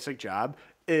your basic job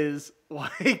is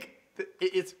like,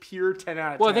 it's pure 10 out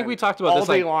of 10. Well, I think we talked about all this.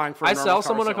 day Like, long for a I normal sell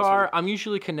someone a salesman. car. I'm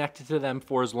usually connected to them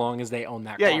for as long as they own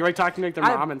that Yeah, car. you're like talking to like their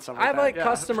mom and stuff like I have that. like Yeah.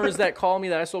 customers that call me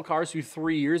that I sold cars to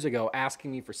 3 years ago asking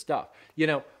me for stuff. You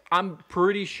know, I'm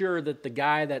pretty sure that the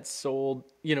guy that sold,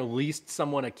 you know, leased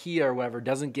someone a Kia or whatever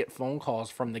doesn't get phone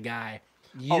calls from the guy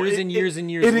years and years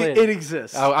later. It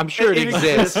exists. Oh, I'm sure it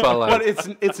exists, but, like-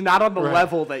 but it's not on the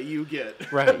level that you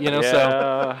get. Right, you know, Yeah.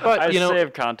 so but I you know,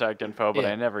 save contact info, but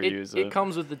yeah, I never use it. It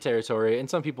comes with the territory, and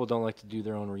some people don't like to do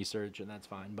their own research, and that's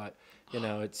fine. But you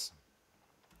know, it's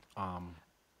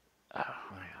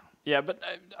Yeah, but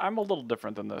I'm a little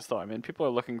different than this, though. I mean, people are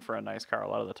looking for a nice car a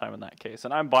lot of the time in that case,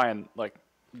 and I'm buying like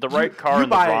the right car you in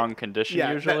the buy- wrong condition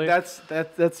Yeah, usually. that's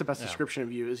the best description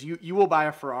of you. Is you will buy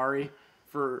a Ferrari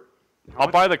for. I'll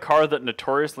buy the car that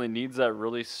notoriously needs that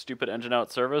really stupid engine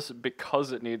out service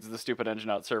because it needs the stupid engine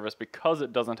out service because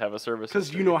it doesn't have a service. Because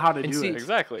history. you know how to And do see, it.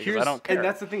 Exactly, 'cause I Here's- don't care. And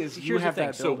that's the thing is you here's have the thing.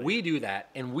 that So ability. we do that,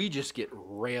 and we just get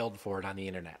railed for it on the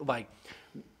internet. Like,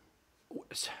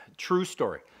 true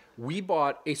story. We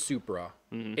bought a Supra.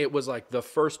 Mm-hmm. It was like the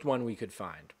first one we could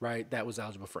find, right? That was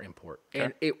eligible for import,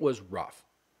 and it was rough,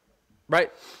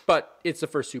 right? But it's the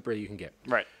first Supra you can get.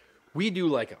 Right. We do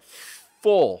like a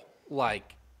full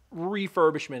like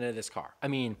refurbishment of this car. I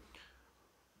mean,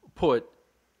 put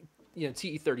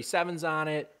TE37s on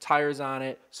it, tires on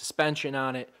it, suspension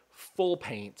on it, full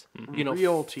paint. You know,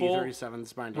 Real full,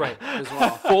 T37s, mind you, right as well.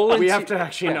 full. We have to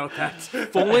actually note that.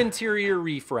 Full interior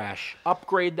refresh,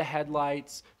 upgrade the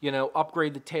headlights,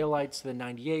 upgrade the taillights to the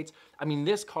 98s. I mean,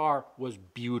 this car was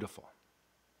beautiful.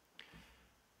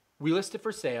 We listed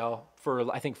for sale for,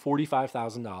 I think,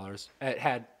 $45,000. It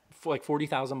had like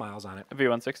 40,000 miles on it. A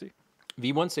V160.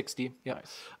 V160, yeah.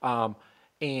 Nice.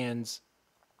 And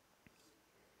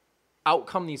out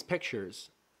come these pictures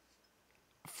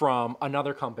from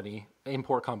another company,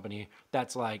 import company,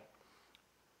 that's like,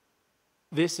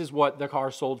 this is what the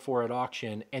car sold for at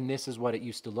auction, and this is what it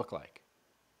used to look like.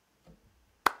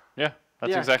 Yeah,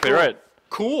 that's Yeah, exactly cool. right.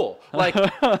 Cool. Like,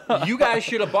 you guys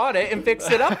should have bought it and fixed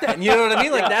it up then. You know what I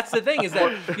mean? Like, that's the thing is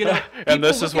that, you know. And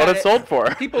this is what it's sold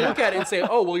for. People look at it and say,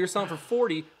 oh, well, you're selling for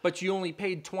 40, but you only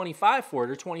paid 25 for it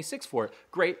or 26 for it.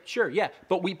 Great, sure, yeah.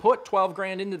 But we put 12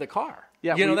 grand into the car.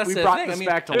 Yeah, you know, that's the brought thing. This I mean,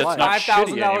 back to there's life.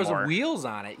 $5,000 of wheels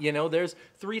on it. You know, there's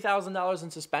 $3,000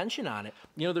 in suspension on it.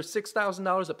 You know, there's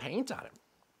 $6,000 of paint on it.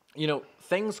 You know,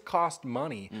 things cost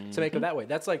money to make it that way.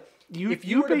 That's like, if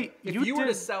you were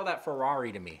to sell that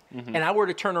Ferrari to me, and I were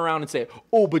to turn around and say,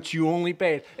 oh, but you only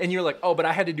paid, and you're like, oh, but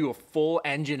I had to do a full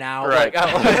engine out. Right.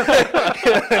 Like,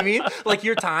 you know what I mean? Like,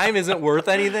 your time isn't worth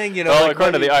anything. You know, Well, like,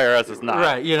 according to the IRS, it's not.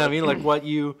 Right. You know what I mean? Like, what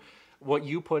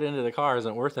you put into the car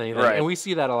isn't worth anything. Right. And we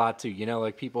see that a lot too. You know,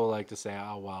 like people like to say,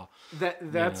 oh, well.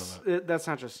 That's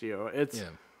not just you. It's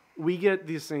we get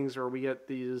these things, or we get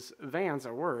these vans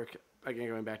at work. Again,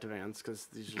 going back to vans because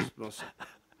these are just the most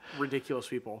ridiculous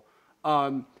people.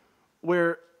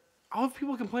 Where all of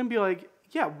people complain, be like,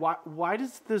 yeah, why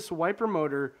does this wiper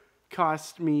motor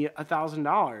cost me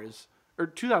 $1,000 or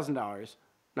 $2,000?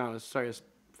 No, sorry, it's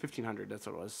 $1,500. That's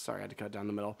what it was. Sorry, I had to cut down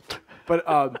the middle. But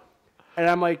and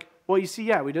I'm like, well, you see,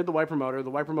 yeah, we did the wiper motor.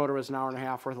 The wiper motor was an hour and a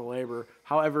half worth of labor.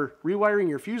 However, rewiring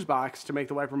your fuse box to make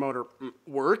the wiper motor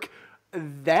work,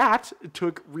 that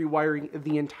took rewiring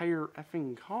the entire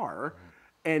effing car,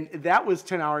 and that was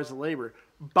 10 hours of labor.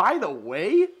 By the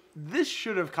way, this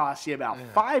should have cost you about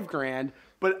 $5,000,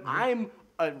 but I'm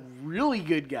a really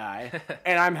good guy,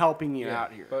 and I'm helping you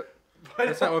out here. But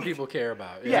that's not what people care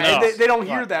about. Yeah, and they don't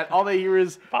hear that. All they hear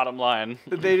is bottom line.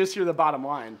 They just hear the bottom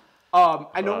line.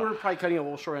 I know we're probably cutting a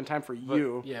little short on time for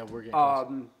you. Yeah, we're getting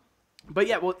close. But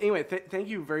yeah, well, anyway, thank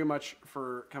you very much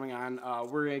for coming on.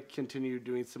 We're gonna continue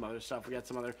doing some other stuff. We got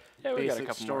some other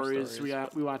basic stories we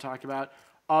want to talk about.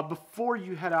 Before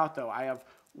you head out, though, I have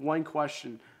one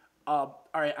question. All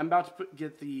right, I'm about to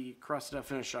get the Cresta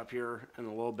finish up here in a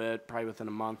little bit, probably within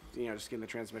a month. You know, just getting the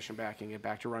transmission back and get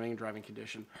back to running and driving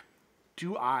condition.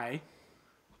 Do I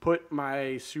put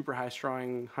my super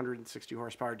high-strung 160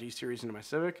 horsepower D series into my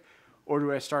Civic, or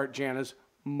do I start Jana's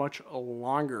much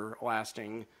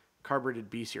longer-lasting carbureted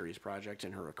B series project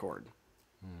in her Accord?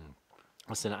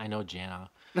 Listen, I know Jana,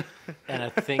 and I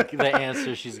think the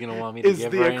answer she's going to want me to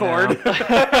give right Accord. now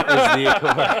is the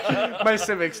Accord. My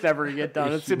Civic's never going to get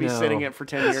done. It's going to be sitting it for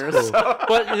 10 years. Cool.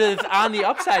 But it's on the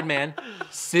upside, man.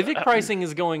 Civic pricing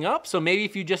is going up, so maybe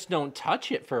if you just don't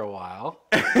touch it for a while.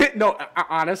 No,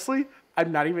 honestly,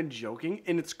 I'm not even joking.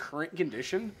 In its current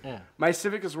condition, my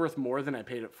Civic is worth more than I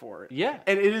paid it for. Yeah.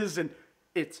 And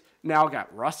it's now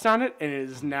got rust on it, and it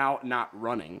is now not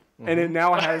running. And it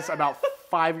now has about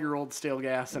 5-year-old stale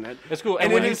gas in it. It's cool.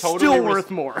 And it is still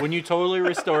worth more. When you totally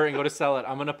restore it and go to sell it,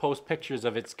 I'm going to post pictures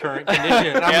of its current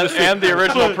condition. And the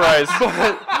original price.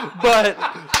 But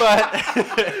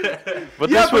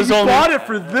this was only... bought it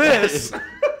for this.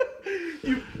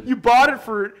 You bought it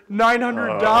for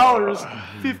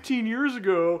 $900 15 years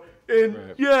ago, and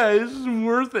this isn't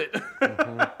worth it.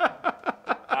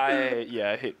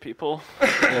 I hate people.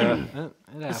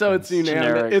 So it's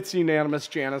unanimous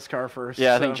Jana's car first.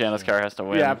 Yeah, I think Jana's car has to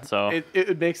win. Yeah, so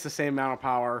it makes the same amount of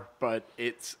power, but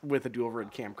it's with a dual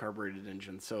red cam carbureted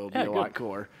engine, so it'll be a lot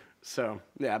cooler. So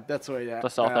yeah, that's the way the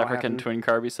South African twin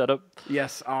carby setup.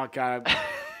 Yes. Oh god, I'm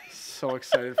so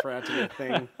excited for that to be a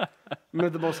thing.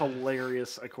 The most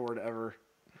hilarious Accord ever.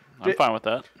 I'm fine with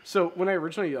that. So when I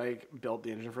originally built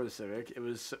the engine for the Civic, it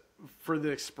was for the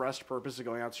express purpose of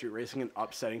going out street racing and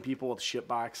upsetting people with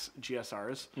shitbox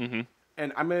GSRs. Mm-hmm.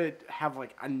 And I'm gonna have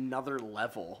another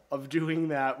level of doing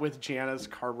that with Jana's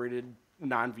carbureted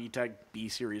non-VTEC B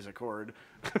series Accord.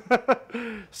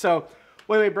 So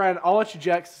wait, Brian, I'll let you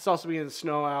jet 'cause it's also beginning to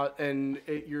snow out, and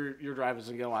your drive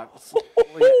isn't gonna last.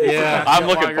 I'm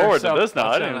looking forward to this now.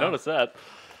 I didn't even notice that.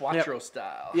 Quattro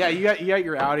style. Yeah, you got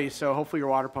your Audi, so hopefully your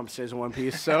water pump stays in one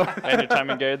piece. So and your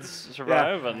timing guides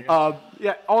survive.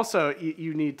 Also,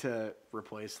 you need to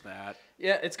replace that.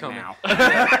 Yeah, it's coming. Now.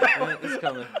 It's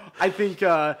coming. I think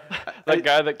that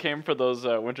guy that came for those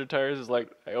winter tires is like,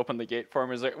 I opened the gate for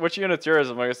him. He's like, "Which unit's yours?"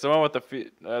 I'm like, "It's the one with the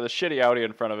shitty Audi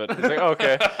in front of it." He's like, oh,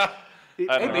 "Okay."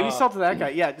 Hey, maybe sell to that guy.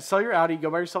 Yeah, sell your Audi. Go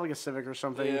buy yourself a Civic or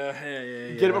something. Yeah.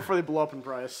 Get it before they blow up in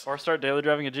price. Or start daily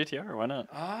driving a GTR. Why not?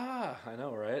 I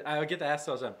know, right? I get to ask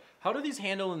all the time. How do these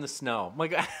handle in the snow? I'm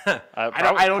like, I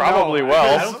don't probably know.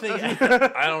 well.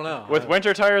 I don't know. With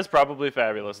winter tires, probably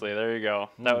fabulously. There you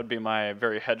go. That would be my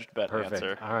very hedged bet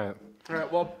answer. All right.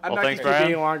 Well, I'm not going to keep you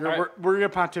any longer. Right. We're going to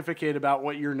pontificate about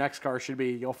what your next car should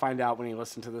be. You'll find out when you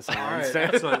listen to this on Wednesday.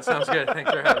 Excellent. Sounds good.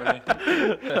 Thanks for having me.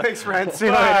 Thanks, friends. See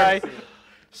you later.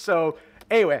 So,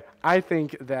 anyway, I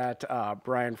think that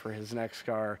Brian, for his next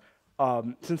car,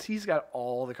 since he's got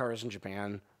all the cars in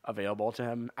Japan available to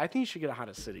him, I think he should get a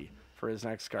Honda City for his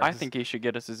next car. I think he should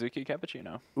get a Suzuki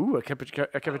Cappuccino. Ooh, a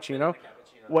cappuccino.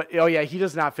 What? Oh yeah, he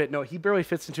does not fit. No, he barely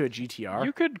fits into a GTR.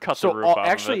 You could cut the roof off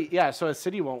actually, of it. yeah. So a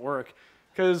City won't work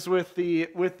because with the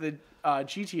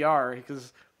GTR,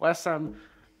 because last time.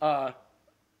 Sorry,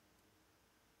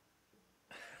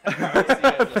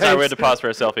 we had to pause for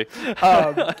a selfie.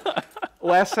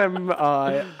 Last time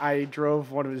I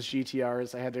drove one of his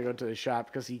GTRs, I had to go to the shop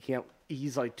because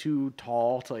he's like too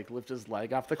tall to like lift his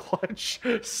leg off the clutch.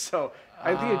 So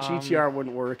I think a GTR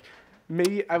wouldn't work.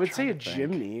 Maybe I would say a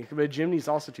Jimny, but a Jimny's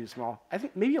also too small. I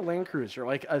think maybe a Land Cruiser,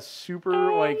 like a super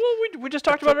like. Well, we just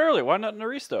talked about it earlier. Why not an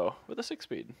Aristo with a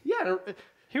 6-speed? Yeah,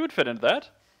 He would fit into that.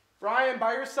 Brian,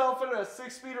 buy yourself a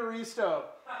 6-speed Aristo.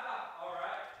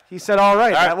 He said, all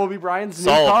right, that will be Brian's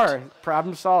new car.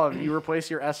 Problem solved. You replace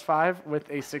your S5 with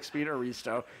a 6-speed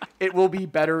Aristo. It will be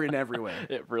better in every way.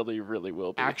 It really, really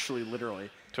will be. Actually, literally.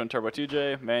 Twin turbo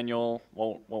TJ, manual,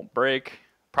 won't break,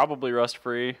 probably rust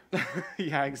free.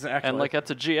 Yeah, exactly. And like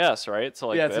that's a GS, right? So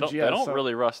like yeah, they don't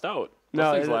really rust out.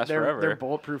 Those things last forever. They're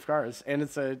bulletproof cars, and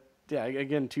it's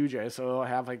again 2J, so it'll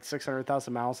have like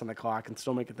 600,000 miles on the clock and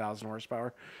still make 1,000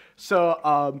 horsepower.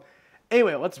 So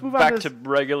anyway, let's move on back to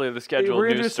regularly the scheduled We're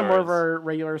gonna news do some more of our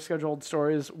regular scheduled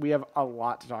stories. We have a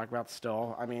lot to talk about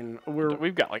still. I mean,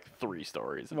 we've got like 3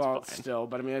 stories. It's fine. Still,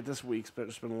 but I mean, this week's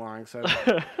been long, so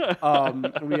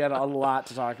we had a lot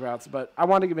to talk about. But I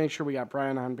wanted to make sure we got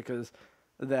Brian on because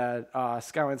that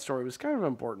Skyline story was kind of an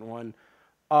important one.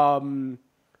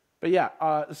 But yeah,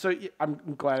 so I'm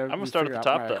glad I'm gonna start at the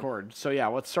top then. Accord. So yeah,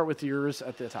 let's start with yours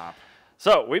at the top.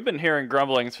 So we've been hearing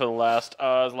grumblings for the last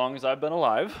as long as I've been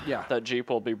alive. Yeah. That Jeep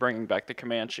will be bringing back the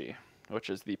Comanche, which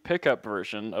is the pickup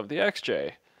version of the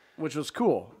XJ. Which was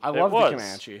cool. I love the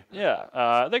Comanche.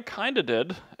 Yeah, they kind of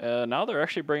did. Now they're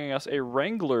actually bringing us a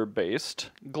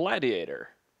Wrangler-based Gladiator,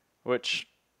 which,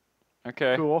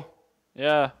 okay. Cool.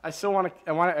 Yeah. I want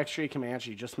an XJ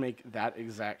Comanche. Just make that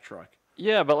exact truck.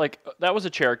 Yeah, but like that was a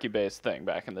Cherokee-based thing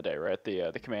back in the day, right?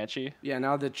 The Comanche. Yeah,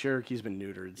 now the Cherokee's been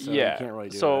neutered, so yeah. you can't really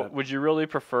do that. So would you really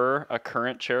prefer a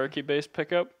current Cherokee-based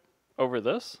pickup over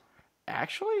this?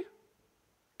 Actually?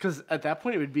 Because at that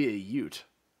point it would be a Ute.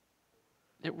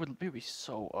 It would be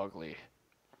so ugly.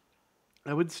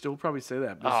 I would still probably say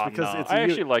that. Because it's I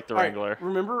actually like the Wrangler. Right,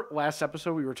 remember last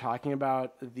episode we were talking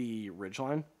about the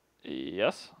Ridgeline?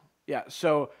 Yes. Yeah,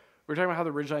 so we were talking about how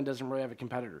the Ridgeline doesn't really have a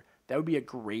competitor. That would be a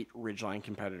great Ridgeline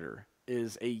competitor,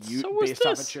 is a Ute based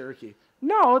off a Cherokee.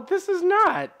 No, this is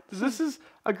not. This is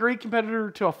a great competitor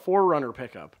to a 4Runner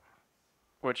pickup.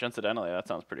 Which, incidentally, that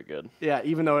sounds pretty good. Yeah,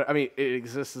 even though, I mean, it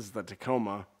exists as the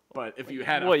Tacoma, but if you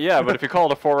had Well, yeah, but if you call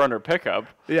it a 4Runner pickup...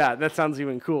 Yeah, that sounds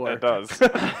even cooler. It does.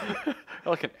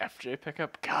 Like an FJ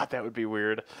pickup? God, that would be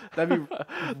weird. That'd be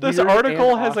This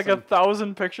article has like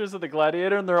 1,000 pictures of the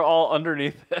Gladiator, and they're all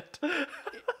underneath it.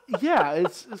 Yeah,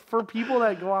 it's for people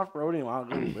that go off-roading while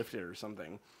getting lifted or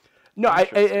something. No,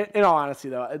 in all honesty,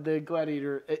 though, the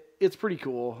Gladiator, it's pretty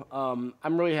cool.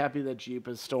 I'm really happy that Jeep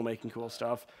is still making cool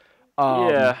stuff.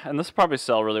 Yeah, and this will probably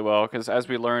sell really well, because as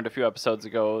we learned a few episodes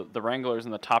ago, the Wrangler's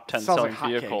in the top 10 selling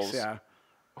vehicles. Yeah.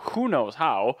 Who knows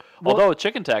how? Well, although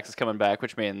Chicken Tax is coming back,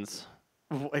 which means...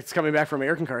 It's coming back for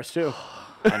American cars, too.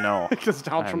 I know. Because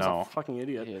Donald Trump's a fucking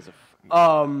idiot. He is a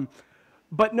fucking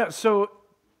But no, so...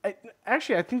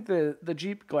 Actually, I think the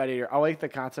Jeep Gladiator, I like the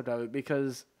concept of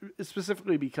it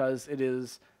specifically because it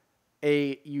is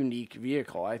a unique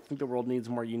vehicle. I think the world needs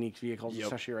more unique vehicles,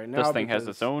 especially right now. This thing has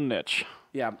its own niche.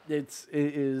 Yeah, it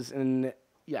is, and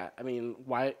yeah, I mean,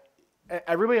 why?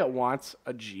 Everybody that wants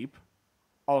a Jeep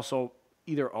also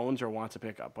either owns or wants a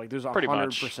pickup. Like, there's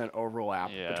 100% overlap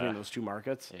between those two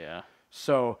markets. Yeah.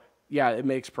 So yeah, it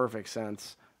makes perfect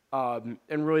sense. And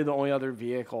really the only other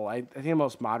vehicle, I think the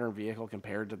most modern vehicle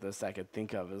compared to this I could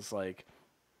think of is like,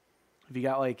 if you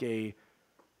got like a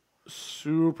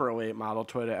super late model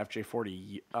Toyota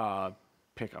FJ40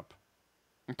 pickup.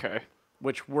 Okay.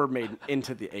 Which were made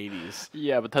into the 80s.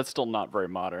 Yeah, but that's still not very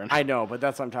modern. I know, but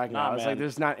that's what I'm talking about. It's like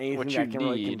there's not anything that can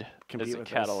really compete is a with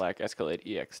Cadillac Escalade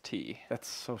EXT. That's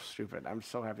so stupid. I'm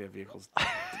so happy that vehicle's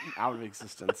out of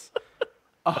existence.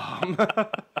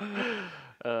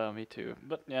 Me too.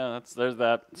 But yeah, there's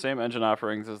that same engine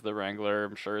offerings as the Wrangler.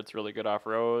 I'm sure it's really good off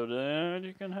road, and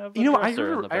you can have. I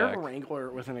heard a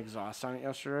Wrangler with an exhaust on it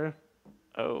yesterday.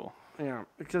 Oh. Yeah,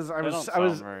 because I was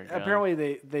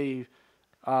apparently they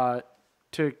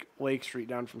took Lake Street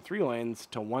down from 3 lanes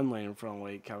to 1 lane in front of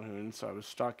Lake Calhoun, so I was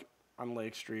stuck on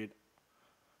Lake Street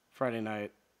Friday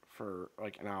night for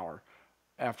like an hour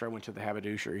after I went to the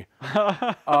haberdashery.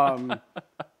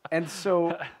 And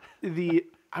so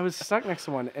I was stuck next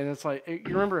to one, and it's like, you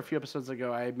remember a few episodes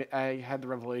ago, I had the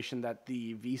revelation that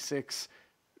the V6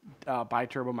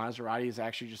 bi-turbo Maserati is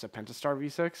actually just a Pentastar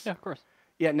V6. Yeah, of course.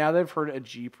 Yeah, now that I've heard a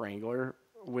Jeep Wrangler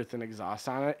with an exhaust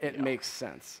on it, it makes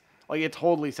sense. Like, it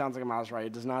totally sounds like a Maserati.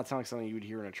 It does not sound like something you would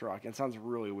hear in a truck. It sounds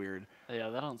really weird. Yeah,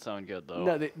 that don't sound good, though.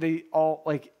 No, they all,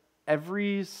 like,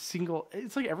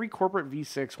 it's like every corporate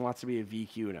V6 wants to be a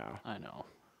VQ now. I know.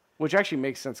 Which actually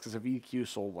makes sense because a VQ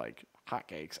sold, like,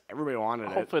 hotcakes. Everybody wanted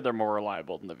it. Hopefully they're more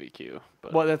reliable than the VQ.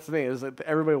 But Well, that's the thing, is that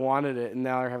everybody wanted it, and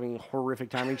now they're having horrific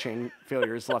timing chain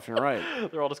failures left and right.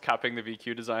 they're all just copying the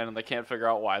VQ design, and they can't figure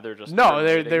out why they're just... No,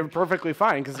 they're perfectly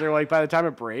fine, because they're like, by the time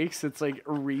it breaks, it's like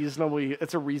a reasonable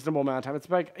amount of time. It's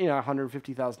like,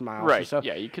 150,000 miles or Right, so.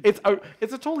 yeah, you could... It's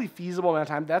a totally feasible amount of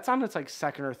time. That's on its like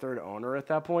second or third owner at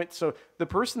that point. So the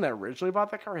person that originally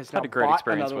bought that car has now a great bought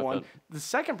experience another with one. it. The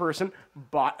second person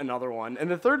bought another one, and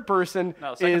the third person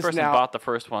No, the second is person now bought the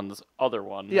first one's other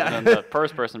one, Yeah. and then the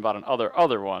first person bought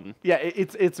other one. Yeah,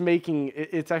 it's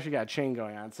actually got a chain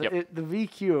going on. So Yep. the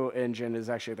VQ engine is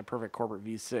actually the perfect corporate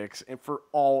V6, and for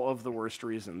all of the worst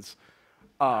reasons.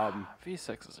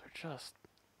 V6s are just...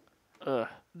 Ugh.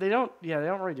 They don't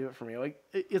really do it for me. Like,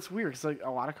 it's weird, because like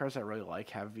a lot of cars I really like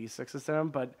have V6s in them,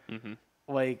 but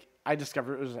like I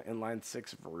discovered it was an inline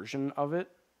six version of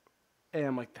it, and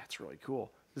I'm like, that's really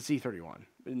cool. The C31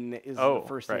 is the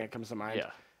first thing that comes to mind. Yeah.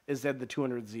 Is that the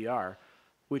 200ZR,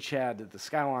 which had the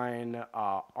Skyline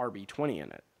RB20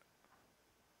 in it.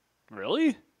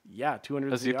 Really? Yeah,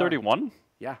 200ZR. A Z31?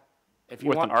 Yeah. If you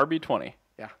With want, an RB20.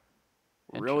 yeah.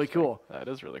 Really Interesting. cool. That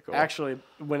is really cool. Actually,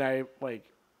 when I way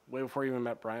before you even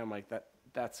met Brian, I'm like,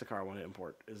 that's the car I want to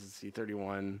import is a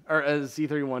Z31 or a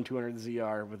Z31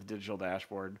 200ZR with a digital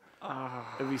dashboard.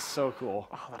 It'd be so cool.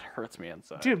 Oh, that hurts me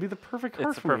inside. Dude, it'd be the perfect car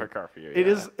it's the for me. perfect car for you. It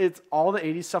yeah. is. It's all the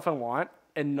 80s stuff I want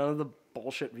and none of the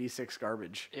bullshit V6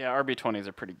 garbage. Yeah, RB20s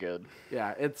are pretty good.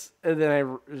 Yeah, and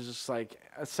then it's just like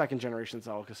a second generation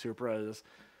Celica Supra is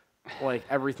like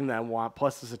everything that I want.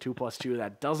 Plus, it's a 2+2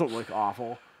 that doesn't look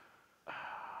awful.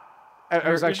 I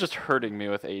was You're actually just hurting me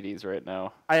with 80s right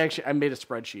now. I made a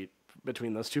spreadsheet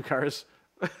between those two cars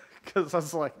because I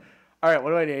was like, all right, what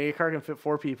do I need? A car can fit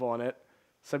 4 people in it.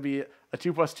 So it'd be a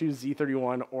 2+2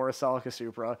 Z31 or a Celica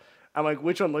Supra. I'm like,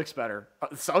 which one looks better?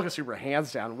 Celica Supra,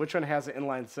 hands down. Which one has an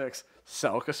inline 6?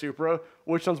 Celica Supra.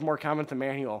 Which one's more common to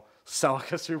manual?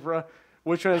 Celica Supra.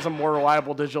 Which one has a more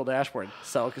reliable digital dashboard?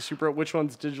 Celica Supra. Which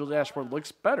one's digital dashboard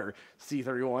looks better?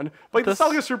 C31. But the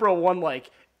Celica Supra won like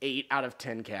 8 out of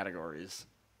 10 categories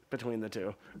between the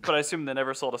two. But I assume they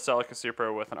never sold a Celica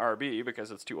Supra with an RB because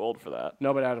it's too old for that.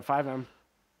 No, but out of 5M.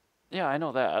 Yeah, I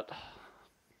know that.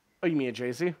 Oh, you mean a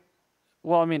JC?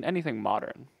 Well, I mean, anything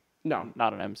modern. No.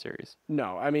 Not an M series.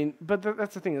 No, I mean, but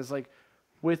that's the thing is like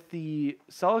with the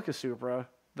Celica Supra,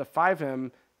 the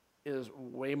 5M is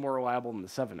way more reliable than the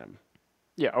 7M.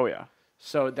 Yeah, oh yeah.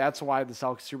 So that's why the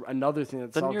Celica Supra, another thing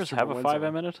that Doesn't Celica yours Supra have a wins 5M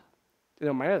over. in it? You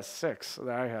know, mine has 6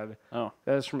 that I had. Oh.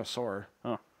 That is from a SOAR.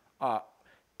 Oh.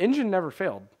 Engine never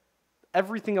failed.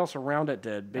 Everything else around it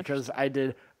did because I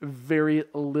did very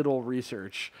little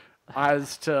research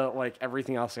as to like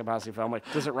everything else I possibly found. I'm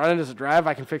like, does it run? Does it drive?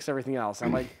 I can fix everything else.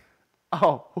 I'm like,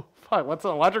 oh, fuck, what's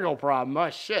an electrical problem? Oh,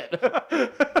 shit.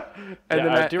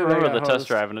 I do remember the test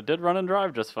drive, and it did run and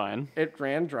drive just fine. It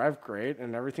ran, drive great,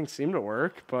 and everything seemed to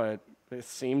work, but it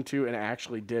seemed to and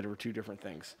actually did were two different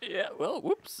things. Yeah, well,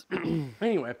 whoops.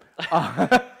 Anyway,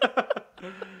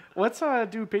 let's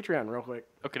do Patreon real quick.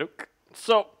 Okay, doke.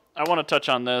 So, I want to touch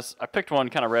on this. I picked one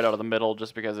kind of right out of the middle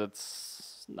just because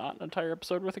it's not an entire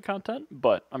episode worth of content,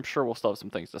 but I'm sure we'll still have some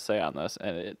things to say on this,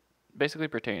 and it basically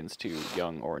pertains to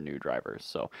young or new drivers.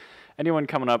 So, anyone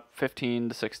coming up 15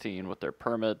 to 16 with their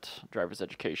permit, driver's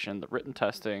education, the written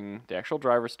testing, the actual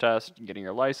driver's test, getting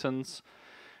your license,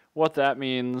 what that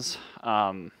means.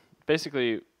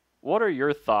 Basically, what are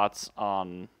your thoughts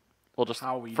on, well, just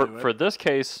How we do it. for this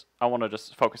case, I want to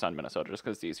just focus on Minnesota just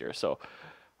because it's easier. So,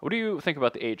 what do you think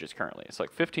about the ages currently? It's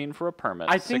like 15 for a permit,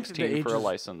 I think 16 for a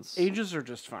license. Ages are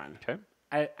just fine. Okay.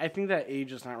 I think that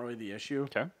age is not really the issue.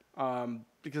 Okay.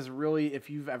 Because really, if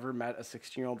you've ever met a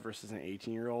 16-year-old versus an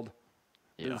 18-year-old,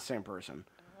 they're Yeah. the same person.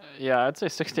 Yeah, I'd say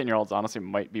 16-year-olds honestly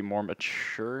might be more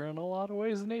mature in a lot of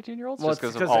ways than 18-year-olds, Well, just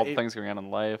it's because of 'cause all the the things going on in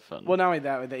life. And Well, not only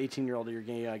that, with the 18-year-old, you're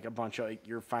getting like a bunch of like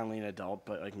you're finally an adult,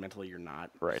 but like mentally you're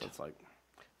not. Right. So it's like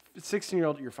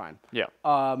 16-year-old, you're fine. yeah,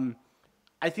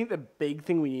 I think the big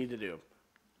thing we need to do,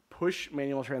 push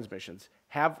manual transmissions.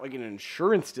 Have like an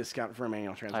insurance discount for a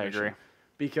manual transmission. agree.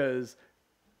 Because,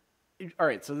 all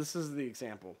right, so this is the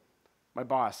example. My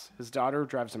boss, his daughter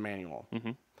drives a manual.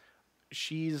 Mm-hmm.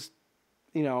 She's,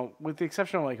 with the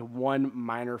exception of like one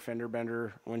minor fender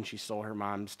bender when she stole her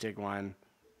mom's Tiguan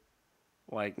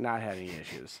Like, not had any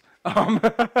issues.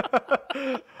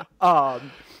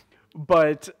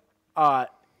 But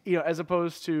as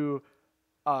opposed to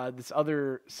this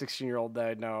other 16-year-old that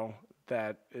I know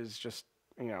that is just,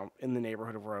 in the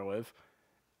neighborhood of where I live,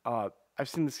 I've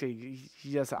seen this guy.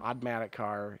 He has an automatic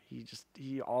car.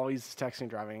 He always is texting and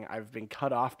driving. I've been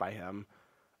cut off by him.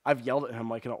 I've yelled at him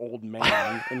like an old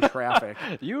man in traffic.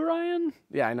 You, Ryan?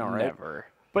 Yeah, I know, right? Never.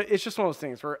 But it's just one of those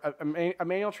things where a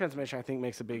manual transmission, I think,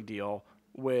 makes a big deal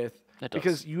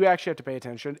because you actually have to pay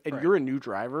attention, and you're a new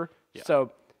driver,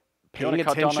 so paying you want to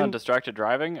cut down on attention. Distracted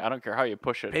driving? I don't care how you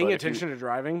push it. Paying attention to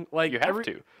driving, like you have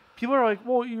to. People are like,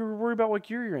 "Well, you're worried about what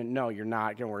gear you're in." No, you're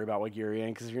not going to worry about what gear you're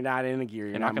in because you're not in a gear.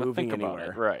 You're not going to moving think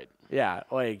anywhere. about it, right? Yeah,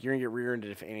 like you're gonna get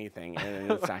rear-ended if anything,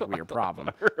 and it's not gonna be your problem.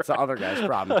 It's the other guy's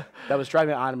problem that was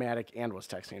driving automatic and was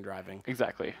texting and driving.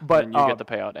 Exactly. But and you get the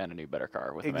payout and a new better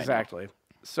car with exactly.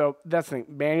 So that's the thing.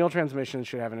 Manual transmissions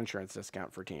should have an insurance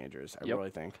discount for teenagers. I really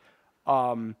think.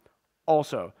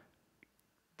 Also,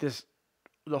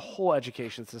 the whole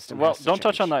education system. Well, don't change.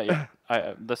 touch on that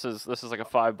yet. This is like a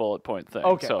 5 bullet point thing.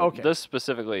 Okay. This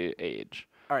specifically age.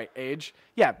 All right, age.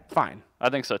 Yeah, fine. I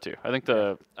think so too. I think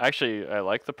I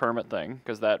like the permit thing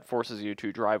because that forces you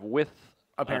to drive with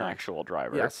an actual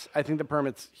driver. Yes, I think the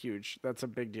permit's huge. That's a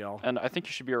big deal. And I think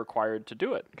you should be required to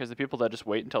do it because the people that just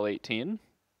wait until 18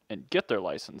 and get their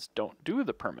license don't do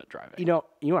the permit driving. You know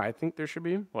what I think there should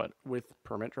be? What? With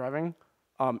permit driving?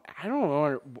 I don't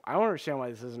know. I don't understand why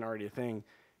this isn't already a thing.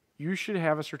 You should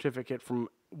have a certificate from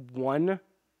one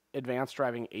advanced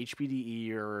driving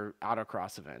HPDE or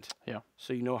autocross event. Yeah.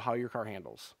 So you know how your car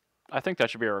handles. I think that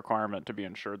should be a requirement to be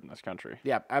insured in this country.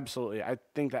 Yeah, absolutely. I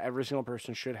think that every single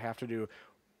person should have to do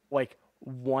like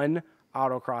one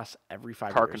autocross every 5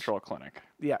 years. Car control clinic.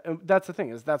 Yeah, that's the thing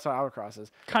that's what autocross is.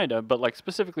 Kind of, but like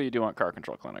specifically you do want car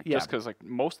control clinic. Yeah. Just because like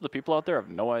most of the people out there have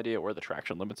no idea where the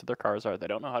traction limits of their cars are. They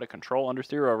don't know how to control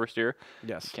understeer or oversteer.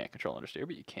 Yes. You can't control understeer,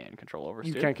 but you can control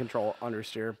oversteer. You can't control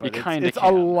understeer, but kinda it's a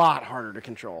can. lot harder to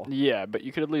control. Yeah, but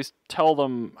you could at least tell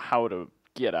them how to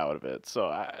get out of it. So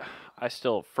I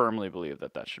still firmly believe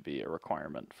that should be a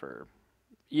requirement for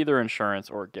either insurance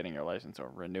or getting your license or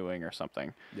renewing or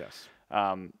something. Yes.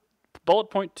 Bullet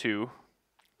point 2,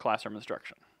 classroom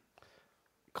instruction.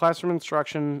 Classroom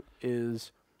instruction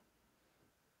is,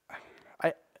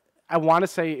 I want to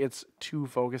say it's too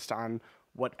focused on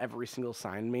what every single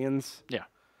sign means. Yeah,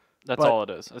 that's all it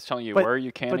is. It's telling you where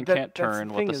you can and can't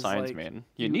turn, what the signs mean.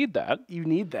 You need that. You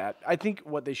need that. I think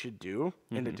what they should do,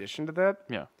 in addition to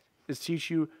that, is teach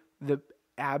you the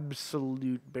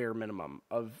absolute bare minimum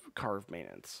of car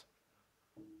maintenance.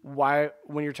 Why,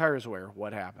 when your tires wear,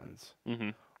 what happens?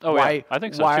 Mm-hmm. Oh, yeah. I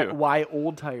think so, too. Why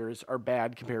old tires are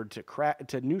bad compared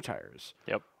to new tires.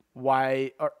 Yep.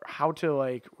 How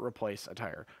to, replace a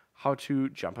tire. How to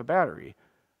jump a battery.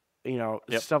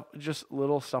 Stuff, just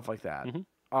little stuff like that.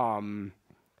 Mm-hmm.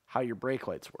 How your brake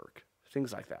lights work.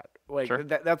 Things like that. Sure.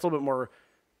 That's a little bit more...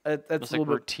 That's a little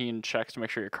routine checks to make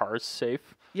sure your car is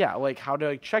safe. Yeah, like how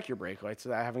to check your brake lights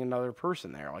without having another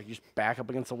person there. Like you just back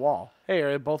up against the wall. Hey, are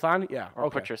they both on? Yeah.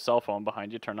 Or put your cell phone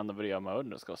behind you, turn on the video mode,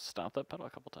 and just go stomp that pedal a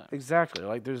couple times. Exactly.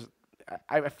 Like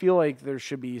I feel like there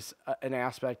should be an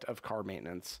aspect of car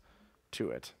maintenance to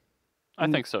it. I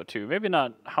think so too. Maybe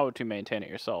not how to maintain it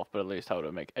yourself, but at least how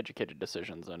to make educated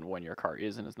decisions on when your car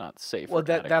is and is not safe. Well,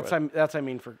 that's what I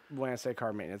mean for when I say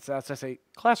car maintenance. I say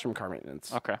classroom car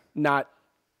maintenance. Okay.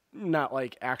 Not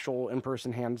like actual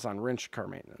in-person hands-on wrench car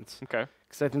maintenance. Okay.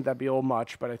 Because I think that'd be a little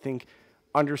much, but I think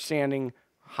understanding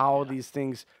how these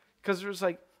things, because there's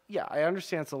I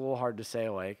understand it's a little hard to say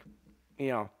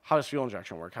how does fuel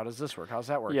injection work? How does this work? How does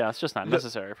that work? Yeah, it's just not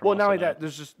necessary for well, not only that,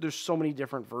 there's so many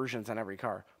different versions on every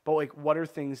car. But what are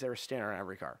things that are standard on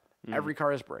every car? Every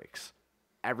car has brakes.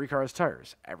 Every car has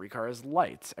tires. Every car has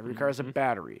lights. Every car has a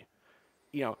battery.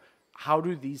 How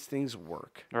do these things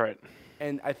work? Right.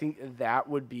 And I think that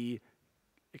would be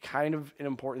kind of an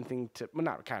important thing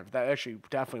that actually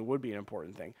definitely would be an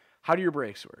important thing. How do your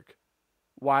brakes work?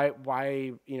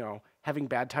 Why having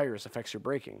bad tires affects your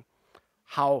braking?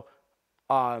 How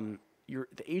the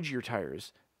age of your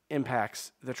tires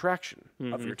impacts the traction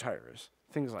of your tires.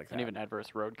 Things like that. And even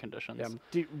adverse road conditions.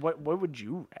 Yeah. What would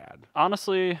you add?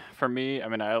 Honestly, for me, I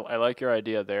mean, I like your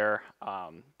idea there.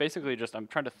 Basically, I'm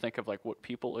trying to think of what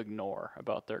people ignore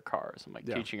about their cars. I'm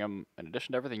teaching them, in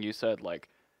addition to everything you said,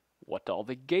 what do all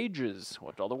the gauges,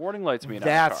 what do all the warning lights mean?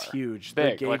 That's huge.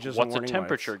 Big. The gauges what's and a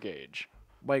temperature gauge?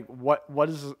 What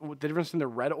is the difference in the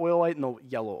red oil light and the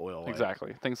yellow oil light?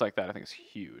 Exactly. Things like that I think is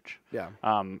huge. Yeah.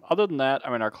 Other than that, I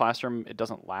mean, our classroom, it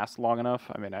doesn't last long enough.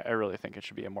 I mean, I really think it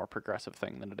should be a more progressive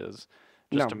thing than it is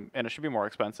And it should be more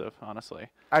expensive, honestly.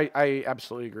 I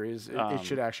absolutely agree. It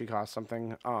should actually cost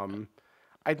something.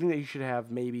 I think that you should have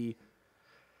maybe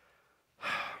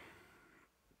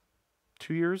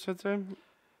 2 years, I'd say.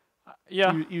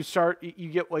 Yeah. You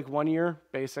get like 1 year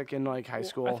basic in like high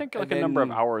school. I think like a number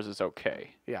of hours is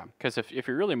okay. Yeah. Because if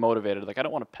you're really motivated, like I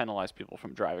don't want to penalize people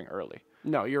from driving early.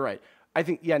 No, you're right. I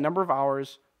think, number of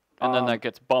hours. And then that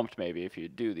gets bumped maybe if you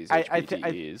do these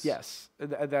HPDEs. Yes,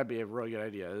 that'd be a really good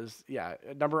idea.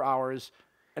 A number of hours,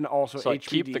 and also so like HPDEs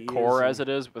keep the core as it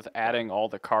is with adding all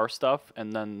the car stuff,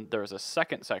 and then there's a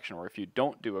second section where if you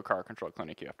don't do a car control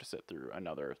clinic, you have to sit through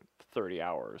another 30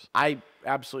 hours. I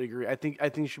absolutely agree. I think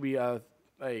it should be a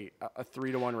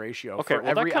 3-to-1 ratio. Okay, for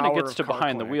well every that kind of hour gets of to car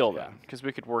behind the clinic, wheel then, because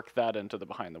we could work that into the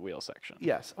behind the wheel section.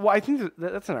 Yes. Well, I think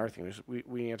that's another thing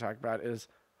we need to talk about is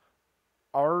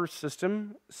our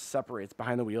system separates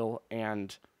behind the wheel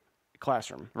and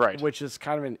classroom, right? Which is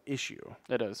kind of an issue.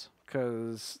 It is,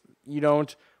 because you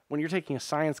don't, when you're taking a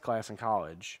science class in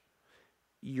college,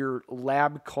 your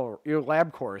lab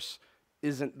course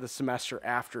isn't the semester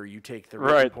after you take the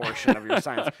written portion of your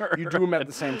science. You do them at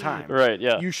the same time. Right,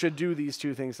 yeah. You should do these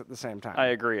two things at the same time. I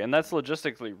agree, and that's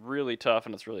logistically really tough,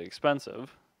 and it's really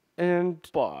expensive.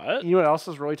 But you know what else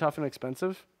is really tough and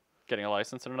expensive? Getting a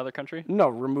license in another country? No,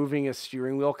 removing a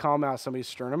steering wheel column out of somebody's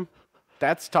sternum.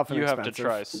 That's tough and expensive. You have to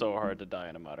try so hard to die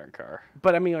in a modern car.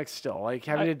 But I mean, like, still, like,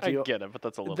 having to deal... I get it, but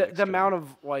that's a little the amount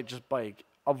of, like, just, like,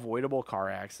 avoidable car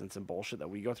accidents and bullshit that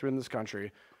we go through in this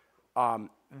country,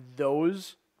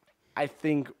 those, I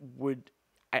think, would...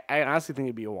 I honestly think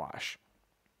it'd be a wash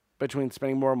between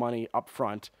spending more money up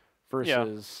front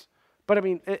versus... Yeah. But, I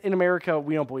mean, in America,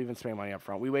 we don't believe in spending money up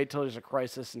front. We wait till there's a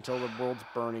crisis, until the world's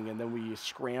burning, and then we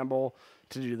scramble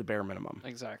to do the bare minimum.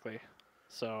 Exactly.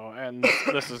 So, and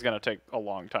this is going to take a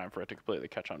long time for it to completely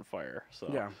catch on fire. So,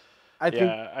 yeah.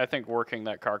 I think working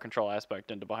that car control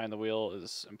aspect into behind the wheel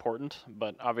is important.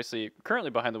 But obviously,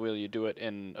 currently behind the wheel, you do it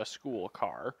in a school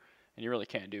car, and you really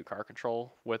can't do car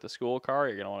control with a school car.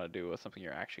 You're going to want to do with something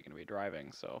you're actually going to be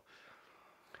driving. So,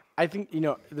 I think,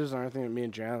 there's another thing that me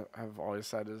and Jan have always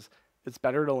said is it's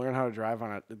better to learn how to drive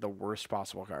on the worst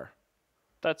possible car.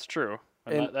 That's true.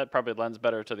 And that probably lends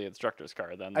better to the instructor's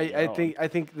car than I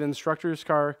think the instructor's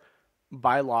car,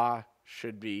 by law,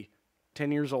 should be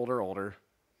 10 years old or older.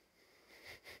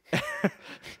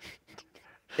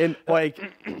 And, like,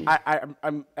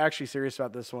 I'm actually serious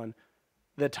about this one.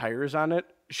 The tires on it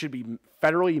should be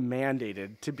federally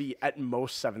mandated to be at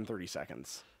most 730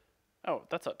 seconds. Oh,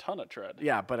 that's a ton of tread.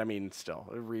 Yeah, but I mean, still,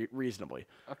 reasonably.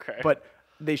 Okay. But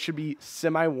they should be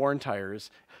semi-worn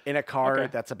tires in a car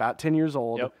that's about 10 years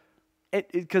old. Yep.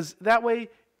 Because that way,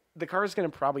 the car is going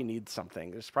to probably need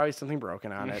something. There's probably something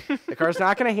broken on it. The car's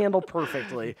not going to handle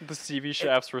perfectly. The CV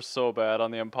shafts were so bad on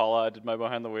the Impala, I did my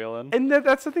behind the wheel in. And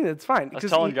that's the thing. That's fine. I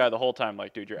was telling the guy the whole time,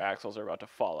 like, dude, your axles are about to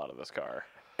fall out of this car.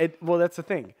 Well, that's the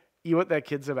thing. You know what that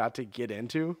kid's about to get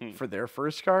into for their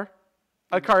first car?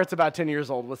 A car that's about 10 years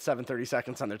old with 730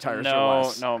 seconds on their tires or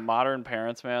less. No, modern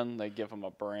parents, man, they give them a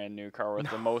brand new car with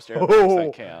the most airbags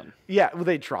they can. Yeah, well,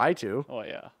 they try to. Oh,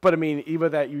 yeah. But, I mean,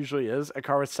 even that usually is a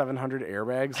car with 700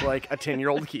 airbags, like a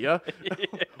 10-year-old Kia,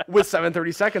 with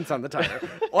 730 seconds on the tire.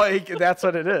 Like, that's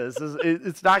what it is.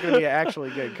 It's not going to be an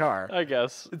actually good car. I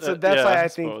guess. So that's why I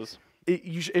think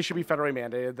it should be federally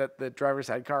mandated that the driver's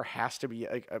ed car has to be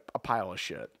like a pile of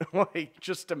shit, like,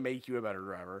 just to make you a better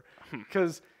driver.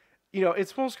 Because...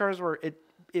 it's one of those cars where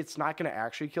it's not going to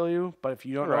actually kill you, but if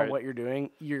you don't know what you're doing,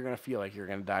 you're going to feel like you're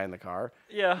going to die in the car.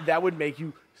 Yeah. That would make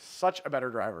you such a better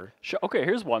driver. Okay,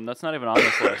 here's one that's not even on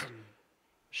this list.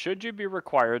 Should you be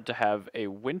required to have a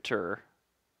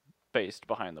winter-based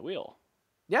behind the wheel?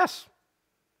 Yes.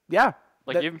 Yeah.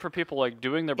 Like, even for people, like,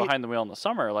 doing their behind the wheel in the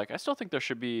summer, like, I still think there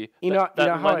should be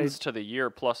that lends to the year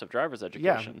plus of driver's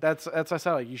education. Yeah, that's what I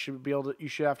said. Like, you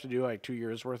should have to do, like, 2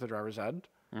 years worth of driver's ed.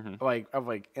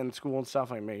 Like in school and stuff,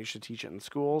 like maybe you should teach it in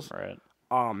schools. Right.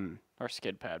 Or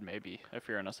skid pad maybe if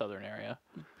you're in a southern area.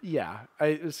 Yeah,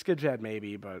 skid pad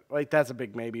maybe, but like that's a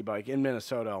big maybe. But like in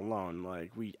Minnesota alone,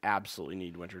 like we absolutely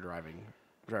need winter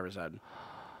driver's ed,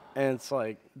 and it's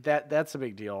like that's a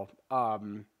big deal. I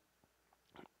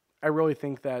really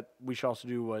think that we should also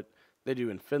do what they do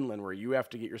in Finland, where you have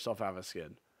to get yourself out of a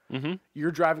skid. Mm-hmm.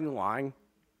 You're driving along,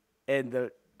 and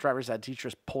the driver's ed teacher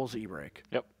just pulls the e-brake.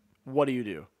 Yep. What do you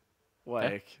do?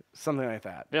 Like, something like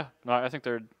that. Yeah. No, I think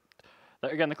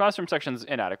again, the classroom section's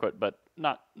inadequate, but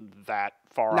not that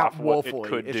far off what it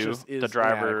could do. The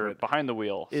driver behind the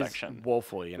wheel section.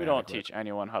 Woefully inadequate. We don't teach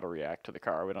anyone how to react to the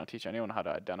car. We don't teach anyone how to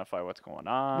identify what's going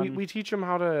on. We teach them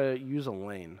how to use a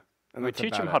lane. And we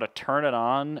teach them how to turn it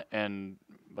on and,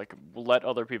 like, let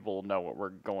other people know what we're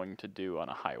going to do on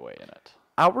a highway in it.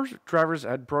 our driver's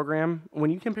ed program,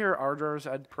 when you compare our driver's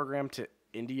ed program to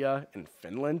India and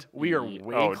Finland, we are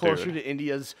way closer to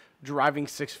India's driving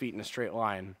 6 feet in a straight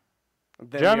line.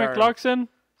 Jeremy Clarkson,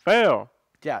 fail.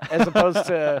 Yeah, as opposed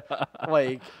to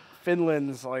like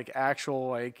Finland's like actual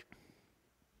like,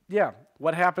 yeah,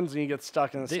 what happens when you get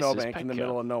stuck in a snowbank in the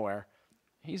middle of nowhere?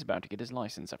 He's about to get his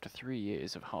license after 3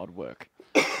 years of hard work.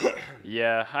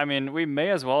 Yeah, I mean, we may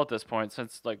as well at this point,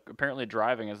 since like apparently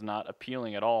driving is not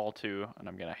appealing at all to, and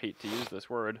I'm gonna hate to use this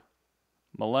word,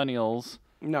 millennials.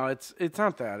 No, it's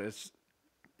not that. It's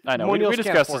I know we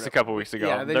discussed this a couple weeks ago.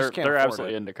 Yeah, they're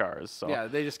absolutely into cars. So. Yeah,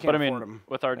 they just can't afford them.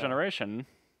 With our generation,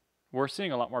 we're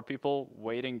seeing a lot more people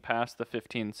waiting past the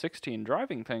 15, 16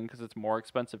 driving thing because it's more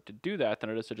expensive to do that than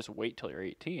it is to just wait till you're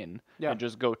 18 and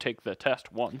just go take the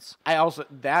test once.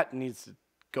 That needs to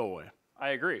go away. I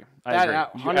agree. I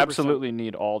agree. You absolutely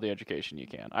need all the education you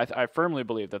can. I firmly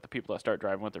believe that the people that start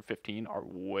driving when they're 15 are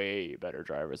way better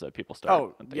drivers than people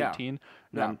start when they're 18.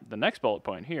 Then the next bullet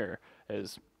point here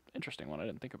is interesting one. I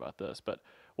didn't think about this, but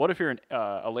what if you're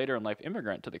a later in life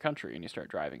immigrant to the country and you start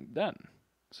driving then?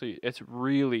 So it's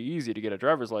really easy to get a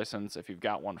driver's license if you've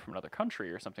got one from another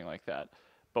country or something like that.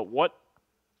 But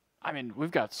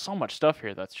we've got so much stuff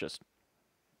here that's just,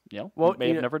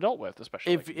 may have never dealt with,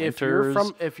 especially if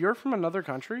you're from another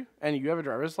country and you have a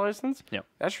driver's license,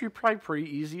 that should be probably pretty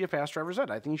easy to pass driver's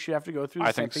ed. I think you should have to go through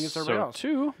the same thing as everybody else.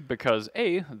 Too, because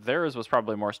theirs was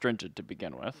probably more stringent to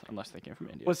begin with, unless they came from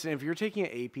India. Listen, if you're taking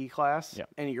an AP class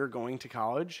and you're going to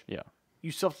college,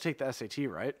 you still have to take the SAT,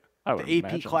 right? The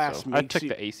AP class I took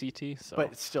the ACT, so.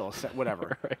 But still,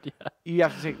 whatever. Right, yeah. You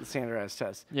have to take the standardized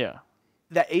test. Yeah.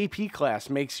 That AP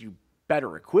class makes you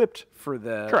better equipped for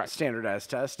the standardized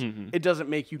test. Mm-hmm. It doesn't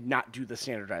make you not do the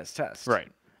standardized test. Right.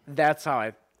 That's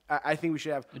how I think we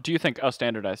should have. Do you think a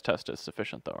standardized test is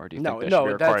sufficient, though, or do you think they should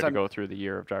be required to go through the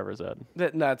year of driver's ed?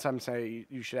 That's I'm saying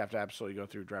you should have to absolutely go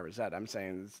through driver's ed. I'm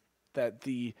saying that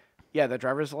the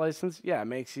driver's license, it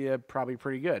makes you probably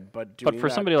pretty good. But for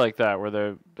somebody like that, where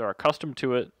they're accustomed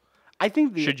to it, I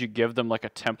think should you give them like a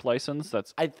temp license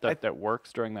that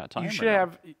works during that time? You should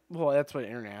have. Well, that's what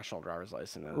international driver's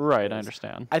license is. Right, I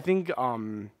understand. I think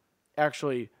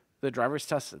actually the driver's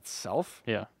test itself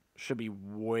should be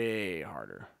way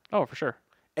harder. Oh, for sure.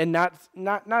 And not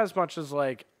as much as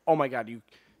like, oh my God,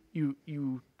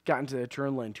 you got into the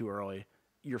turn lane too early,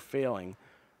 you're failing.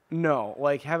 No,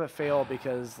 like have it fail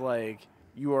because like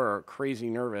you are crazy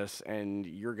nervous and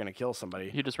you're gonna kill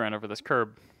somebody. You just ran over this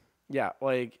curb. Yeah,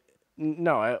 like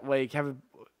no, like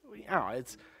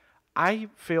I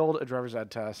failed a driver's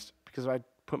ed test because I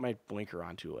put my blinker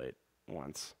on too late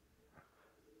once.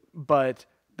 But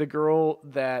the girl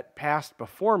that passed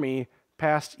before me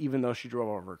passed even though she drove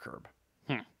over a curb.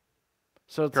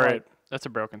 So it's great. That's a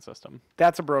broken system.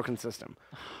 That's a broken system.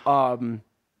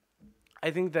 I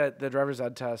think that the driver's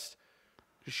ed test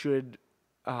should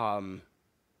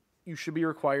you should be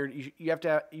required.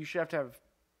 You should have to have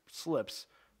slips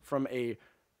from a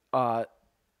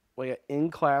like an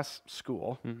in-class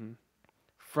school,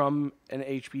 from an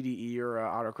HPDE or an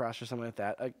autocross or something like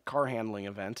that, a car handling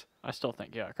event. I still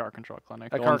think a car control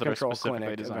clinic. A car control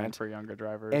clinic designed event for younger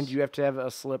drivers. And you have to have a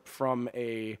slip from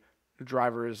a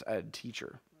driver's ed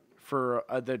teacher for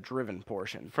the driven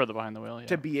portion. For the behind the wheel,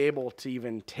 to be able to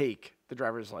even take the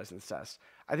driver's license test.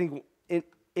 I think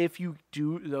if you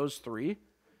do those three,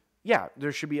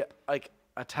 there should be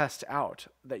a test out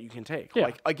that you can take. Yeah.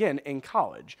 Like, again, in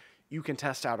college, you can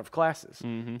test out of classes.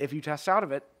 Mm-hmm. If you test out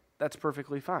of it, that's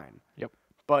perfectly fine. Yep.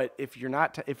 But if you're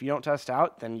not, if you don't test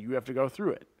out, then you have to go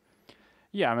through it.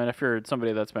 Yeah, I mean, if you're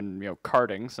somebody that's been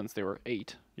karting since they were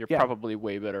 8, you're probably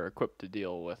way better equipped to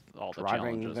deal with all the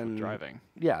challenges with driving.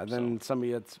 Yeah, than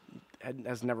somebody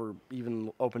has never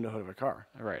even opened the hood of a car.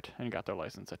 Right, and got their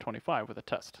license at 25 with a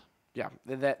test. Yeah,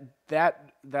 that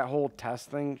whole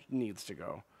test thing needs to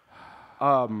go.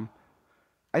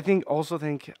 I think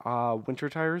winter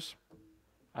tires.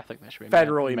 I think they should be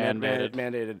federally mandated.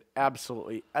 Mandated,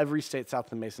 absolutely. Every state south of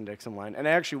the Mason-Dixon line, and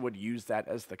I actually would use that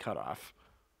as the cutoff.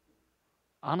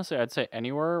 Honestly, I'd say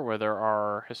anywhere where there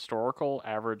are historical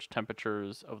average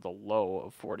temperatures of the low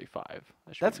of 45.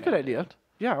 That's a good idea.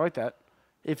 Yeah, I like that.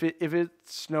 If it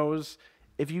snows,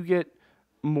 if you get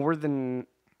more than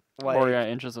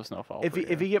inches of snowfall. If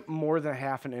you get more than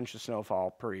half an inch of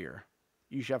snowfall per year,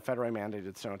 you should have federally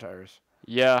mandated snow tires.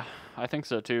 Yeah, I think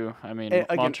so too. I mean,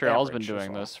 Montreal's been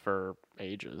doing this for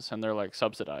ages, and they're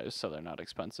subsidized, so they're not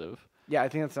expensive. Yeah, I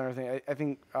think that's another thing. I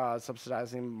think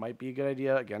subsidizing might be a good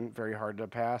idea. Again, very hard to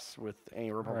pass with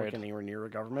any Republican anywhere near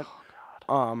a government.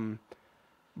 Oh, God.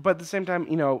 But at the same time,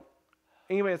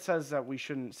 anybody that says that we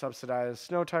shouldn't subsidize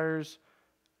snow tires,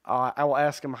 I will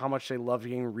ask them how much they love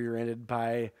getting rear-ended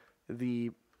by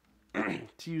the,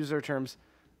 to use their terms,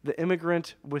 the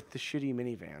immigrant with the shitty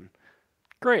minivan.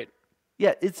 Great.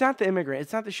 Yeah, it's not the immigrant.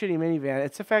 It's not the shitty minivan.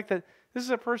 It's the fact that this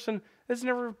is a person that's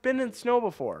never been in snow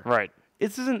before. Right.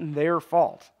 This isn't their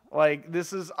fault. Like,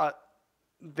 this is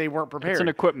they weren't prepared. It's an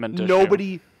equipment issue.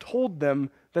 Nobody told them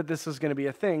that this was going to be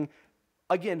a thing.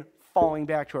 Again, falling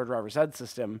back to our driver's ed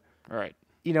system. Right.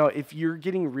 You know, if you're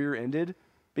getting rear-ended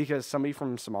because somebody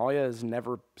from Somalia has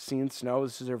never seen snow,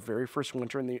 this is their very first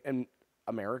winter in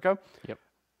America. Yep.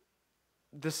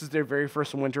 This is their very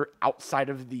first winter outside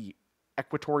of the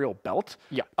equatorial belt.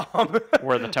 Yeah.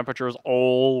 Where the temperature is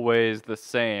always the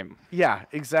same. Yeah,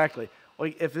 exactly.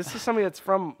 Like, if this is somebody that's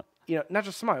from, you know, not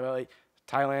just Somalia, but like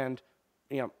Thailand,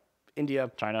 you know,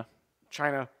 India,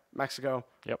 China, Mexico,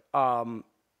 Yep.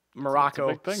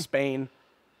 Morocco, Spain,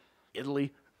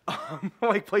 Italy,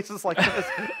 like places like this.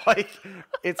 Like,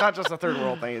 it's not just a third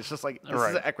world thing. It's just like, this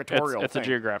is an equatorial it's thing. a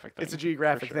geographic thing. It's a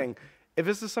geographic thing. If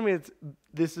this is somebody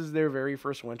this is their very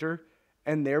first winter,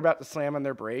 and they're about to slam on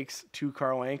their brakes 2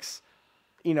 car lengths,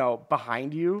 you know,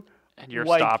 behind you. And you're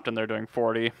like, stopped and they're doing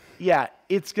 40. Yeah,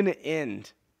 it's going to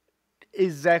end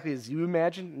exactly as you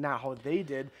imagined, not how they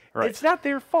did. Right. It's not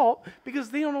their fault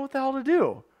because they don't know what the hell to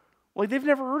do. Like, they've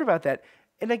never heard about that.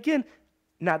 And again,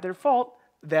 not their fault.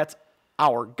 That's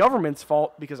our government's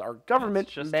fault because our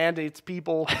government mandates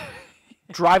people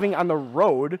driving on the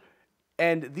road.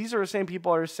 And these are the same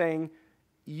people that are saying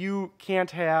you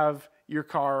can't have your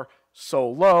car so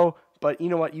low, but you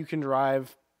know what? You can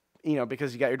drive, you know,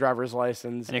 because you got your driver's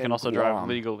license. And you can also drive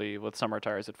legally with summer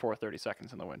tires at 430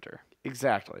 seconds in the winter.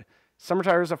 Exactly. Summer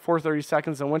tires at 430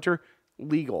 seconds in winter,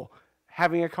 legal.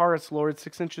 Having a car that's lowered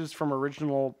 6 inches from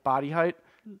original body height,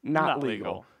 not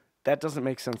legal. That doesn't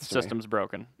make sense to me. System's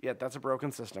broken. Yeah, that's a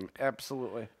broken system.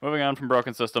 Absolutely. Moving on from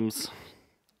broken systems,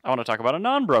 I want to talk about a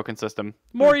non-broken system.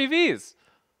 More EVs.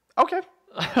 Okay.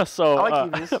 So I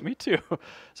like EVs. Me too.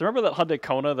 So remember that Hyundai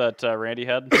Kona that Randy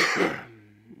had?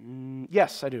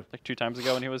 Yes, I do. Like 2 times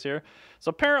ago when he was here. So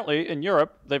apparently in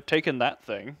Europe, they've taken that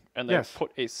thing and they've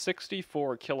put a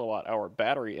 64 kilowatt hour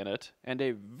battery in it and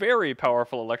a very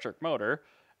powerful electric motor,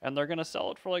 and they're going to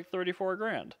sell it for like 34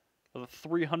 grand with a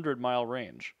 300-mile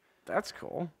range. That's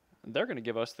cool. And they're going to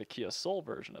give us the Kia Soul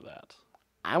version of that.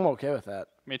 I'm okay with that.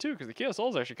 Me too, because the Kia Soul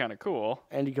is actually kind of cool.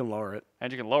 And you can lower it.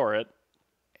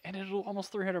 And it'll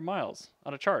almost 300 miles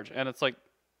on a charge. And it's like,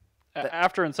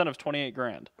 after incentives, 28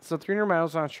 grand. So 300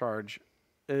 miles on a charge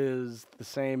is the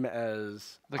same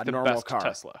as like a the normal best car.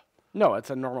 Tesla. No, it's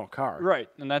a normal car. Right,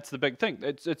 and that's the big thing.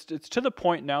 It's to the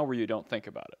point now where you don't think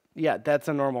about it. Yeah, that's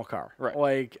a normal car. Right.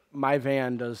 Like, my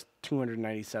van does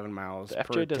 297 miles The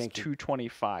per FJ does tank.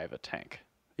 225 a tank.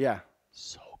 Yeah.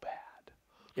 So bad.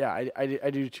 Yeah, I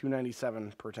do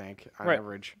 297 per tank on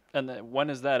average. And when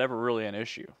is that ever really an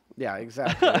issue? Yeah,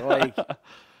 exactly. Like,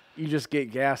 you just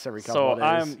get gas every couple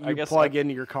of days. You plug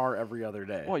into your car every other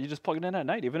day. Well, you just plug it in at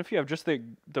night. Even if you have just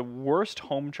the worst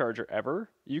home charger ever,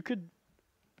 you could,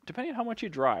 depending on how much you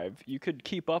drive, you could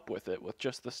keep up with it with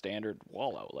just the standard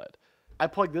wall outlet. I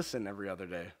plug this in every other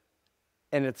day,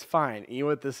 and it's fine. You know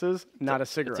what this is? Not a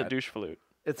cigarette. It's a douche flute.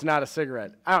 It's not a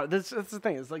cigarette. That's the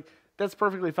thing. It's like, that's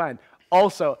perfectly fine.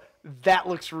 Also, that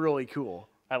looks really cool.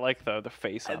 I like the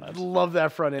face on I it. love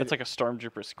that front end. It's like a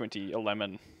Stormtrooper squinty, a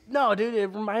lemon. No, dude, it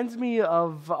reminds me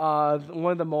of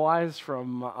one of the Moais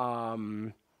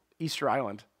from Easter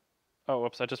Island. Oh,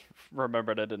 whoops, I just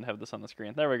remembered I didn't have this on the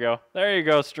screen. There we go. There you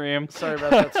go, stream. Sorry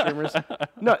about that, streamers.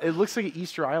 No, it looks like an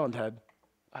Easter Island head.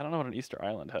 I don't know what an Easter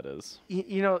Island head is.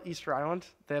 You know Easter Island?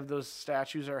 They have those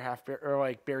statues that are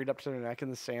like buried up to their neck in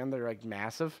the sand. They're like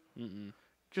massive. Mm-mm.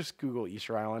 Just Google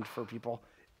Easter Island for people.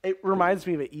 It reminds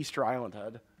me of an Easter Island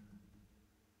head.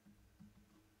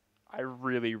 I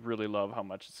really, really love how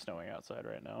much it's snowing outside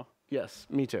right now. Yes,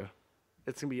 me too.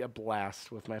 It's going to be a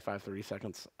blast with my 530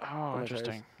 seconds. Oh,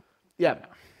 interesting. Yeah.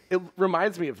 It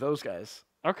reminds me of those guys.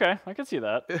 Okay, I can see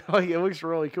that. Like, it looks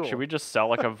really cool. Should we just sell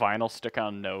like a vinyl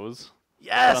stick-on nose?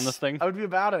 Yes! On this thing? I would be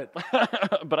about it.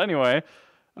 But anyway.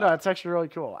 No, it's actually really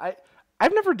cool.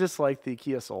 I've never disliked the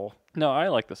Kia Soul. No, I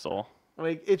like the Soul.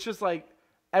 Like, it's just like,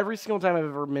 every single time I've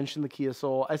ever mentioned the Kia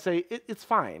Soul, I say, it's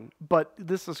fine, but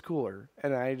this is cooler.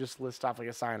 And I just list off like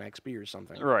a Scion XB or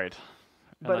something. Right.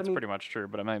 And that's pretty much true.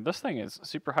 But I mean, this thing is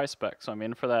super high spec. So I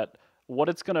mean, for that, what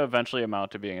it's going to eventually amount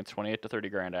to being, it's 28 to 30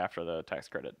 grand after the tax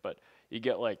credit. But you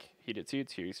get like heated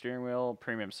seats, heated steering wheel,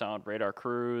 premium sound, radar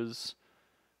cruise,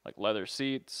 like leather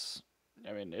seats.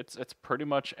 I mean, it's pretty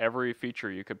much every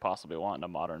feature you could possibly want in a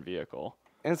modern vehicle.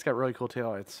 And it's got really cool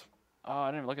taillights. Oh, I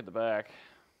didn't even look at the back.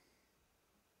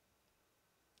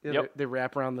 Yeah, Yep. they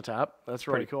wrap around the top. That's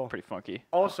really cool. Pretty funky.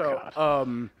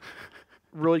 Also,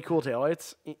 really cool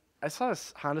taillights. I saw a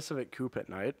Honda Civic Coupe at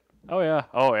night Oh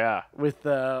yeah. with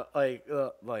the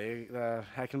the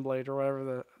Heckenblade or whatever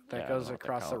that Yeah, I don't goes know what they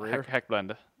across the call it. rear. Heck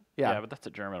blend. Yeah. But that's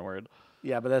a German word.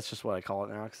 Yeah, but that's just what I call it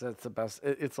now because that's the best.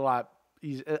 It's a lot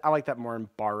easy. I like that more in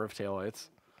bar of taillights.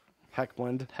 Heck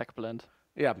blend. Heck blend.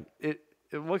 Yeah, it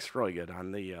looks really good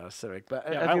on the Civic, but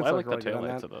Yeah, I think I it's like the really good on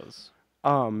taillights that. of those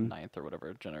Um, 9th or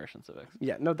whatever generation Civics.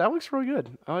 yeah, no, that looks really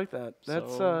good. I like that.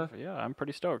 That's So, yeah, I'm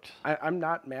pretty stoked. I'm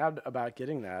not mad about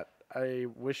getting that. I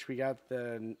wish we got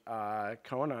the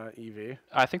Kona EV.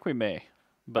 I think we may,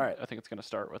 but Alright. I think it's going to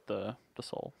start with the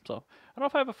Soul. So I don't know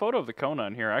if I have a photo of the Kona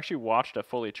in here. I actually watched a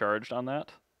fully charged on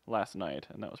that last night,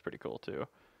 and that was pretty cool too.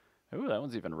 Ooh, that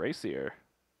one's even racier.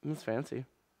 It's fancy.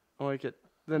 I like it.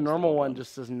 The That's the normal old one one.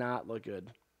 just does not look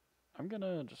good. I'm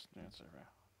gonna just answer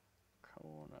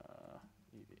Kona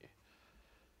EV.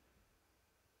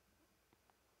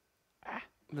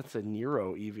 That's a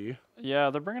Nero EV. Yeah,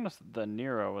 they're bringing us the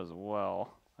Nero as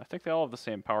well. I think they all have the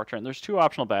same powertrain. There's 2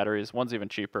 optional batteries. One's even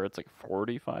cheaper. It's like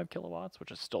 45 kilowatts,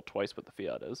 which is still twice what the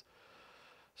Fiat is.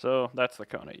 So that's the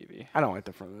Kona EV. I don't like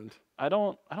the front end. I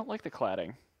don't like the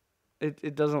cladding.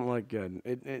 It doesn't look good.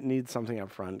 It needs something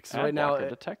up front. 'Cause Ad right now, blocker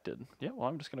detected. Yeah, well,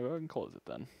 I'm just gonna go ahead and close it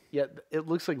then. it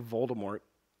looks like Voldemort.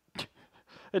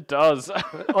 It does.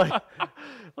 Like,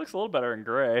 looks a little better in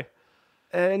gray.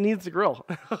 It needs a grill.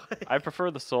 I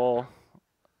prefer the Soul,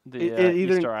 the either-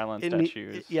 Easter Island it ne-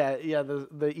 statues. Yeah.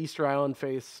 The Easter Island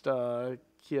faced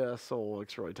Kia Soul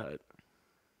looks really tight.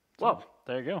 Well,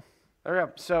 There you go. there we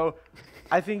go. So,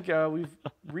 I think we've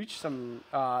reached some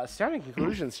astounding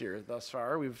conclusions here thus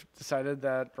far. We've decided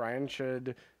that Brian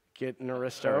should get an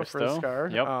Aristo for his Aristo, car.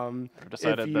 yep. If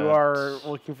decided you that- are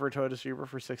looking for a Toyota Supra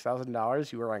for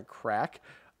 $6,000, you are on crack.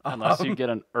 Unless you get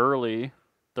an early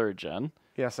 3rd gen,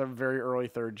 Yes, a very early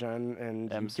 3rd gen,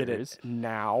 and M you get it series.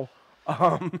 now.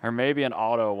 or maybe an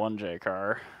auto 1J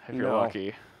car if you're No.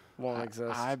 lucky. Won't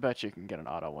exist. I bet you can get an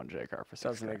auto 1J car for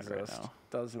 $6,000 Doesn't right exist. now.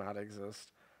 Does not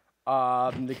exist.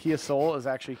 The Kia Soul is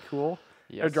actually cool.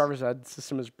 Their Yes. driver's ed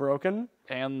system is broken.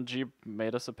 And Jeep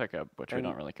made us a pickup, which we And-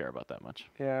 don't really care about that much.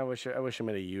 Yeah, I wish I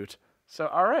made a Ute. So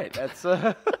all right, that's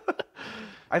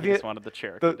I You think just wanted the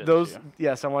Cherokee, didn't those. you?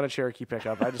 Yes, I want a Cherokee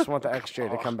pickup. I just want the XJ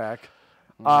to come back.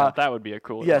 That would be a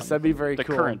cool yes, one. that'd be very the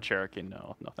cool. current Cherokee,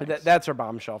 no thanks. That's our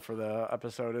bombshell for the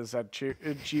episode. Is that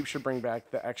Jeep should bring back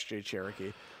the XJ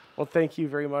Cherokee. Well, thank you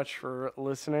very much for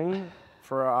listening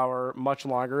for our much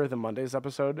longer than Monday's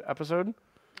episode.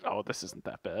 Oh, this isn't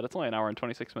that bad. It's only an hour and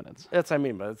 26 minutes. That's I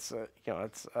mean, but it's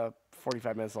it's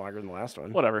 45 minutes longer than the last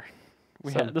one. Whatever.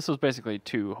 So- This was basically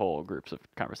 2 whole groups of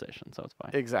conversation, so it's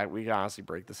fine. Exactly. We can honestly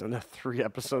break this into 3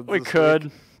 episodes. We this could,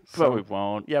 week. but So- we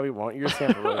won't. Yeah, we won't. You're just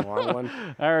gonna have a really long one.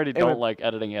 I already Anyway. don't like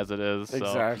editing as it is. So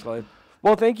Exactly.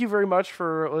 Well, thank you very much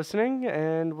for listening,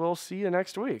 and we'll see you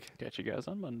next week. catch you guys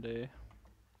on Monday.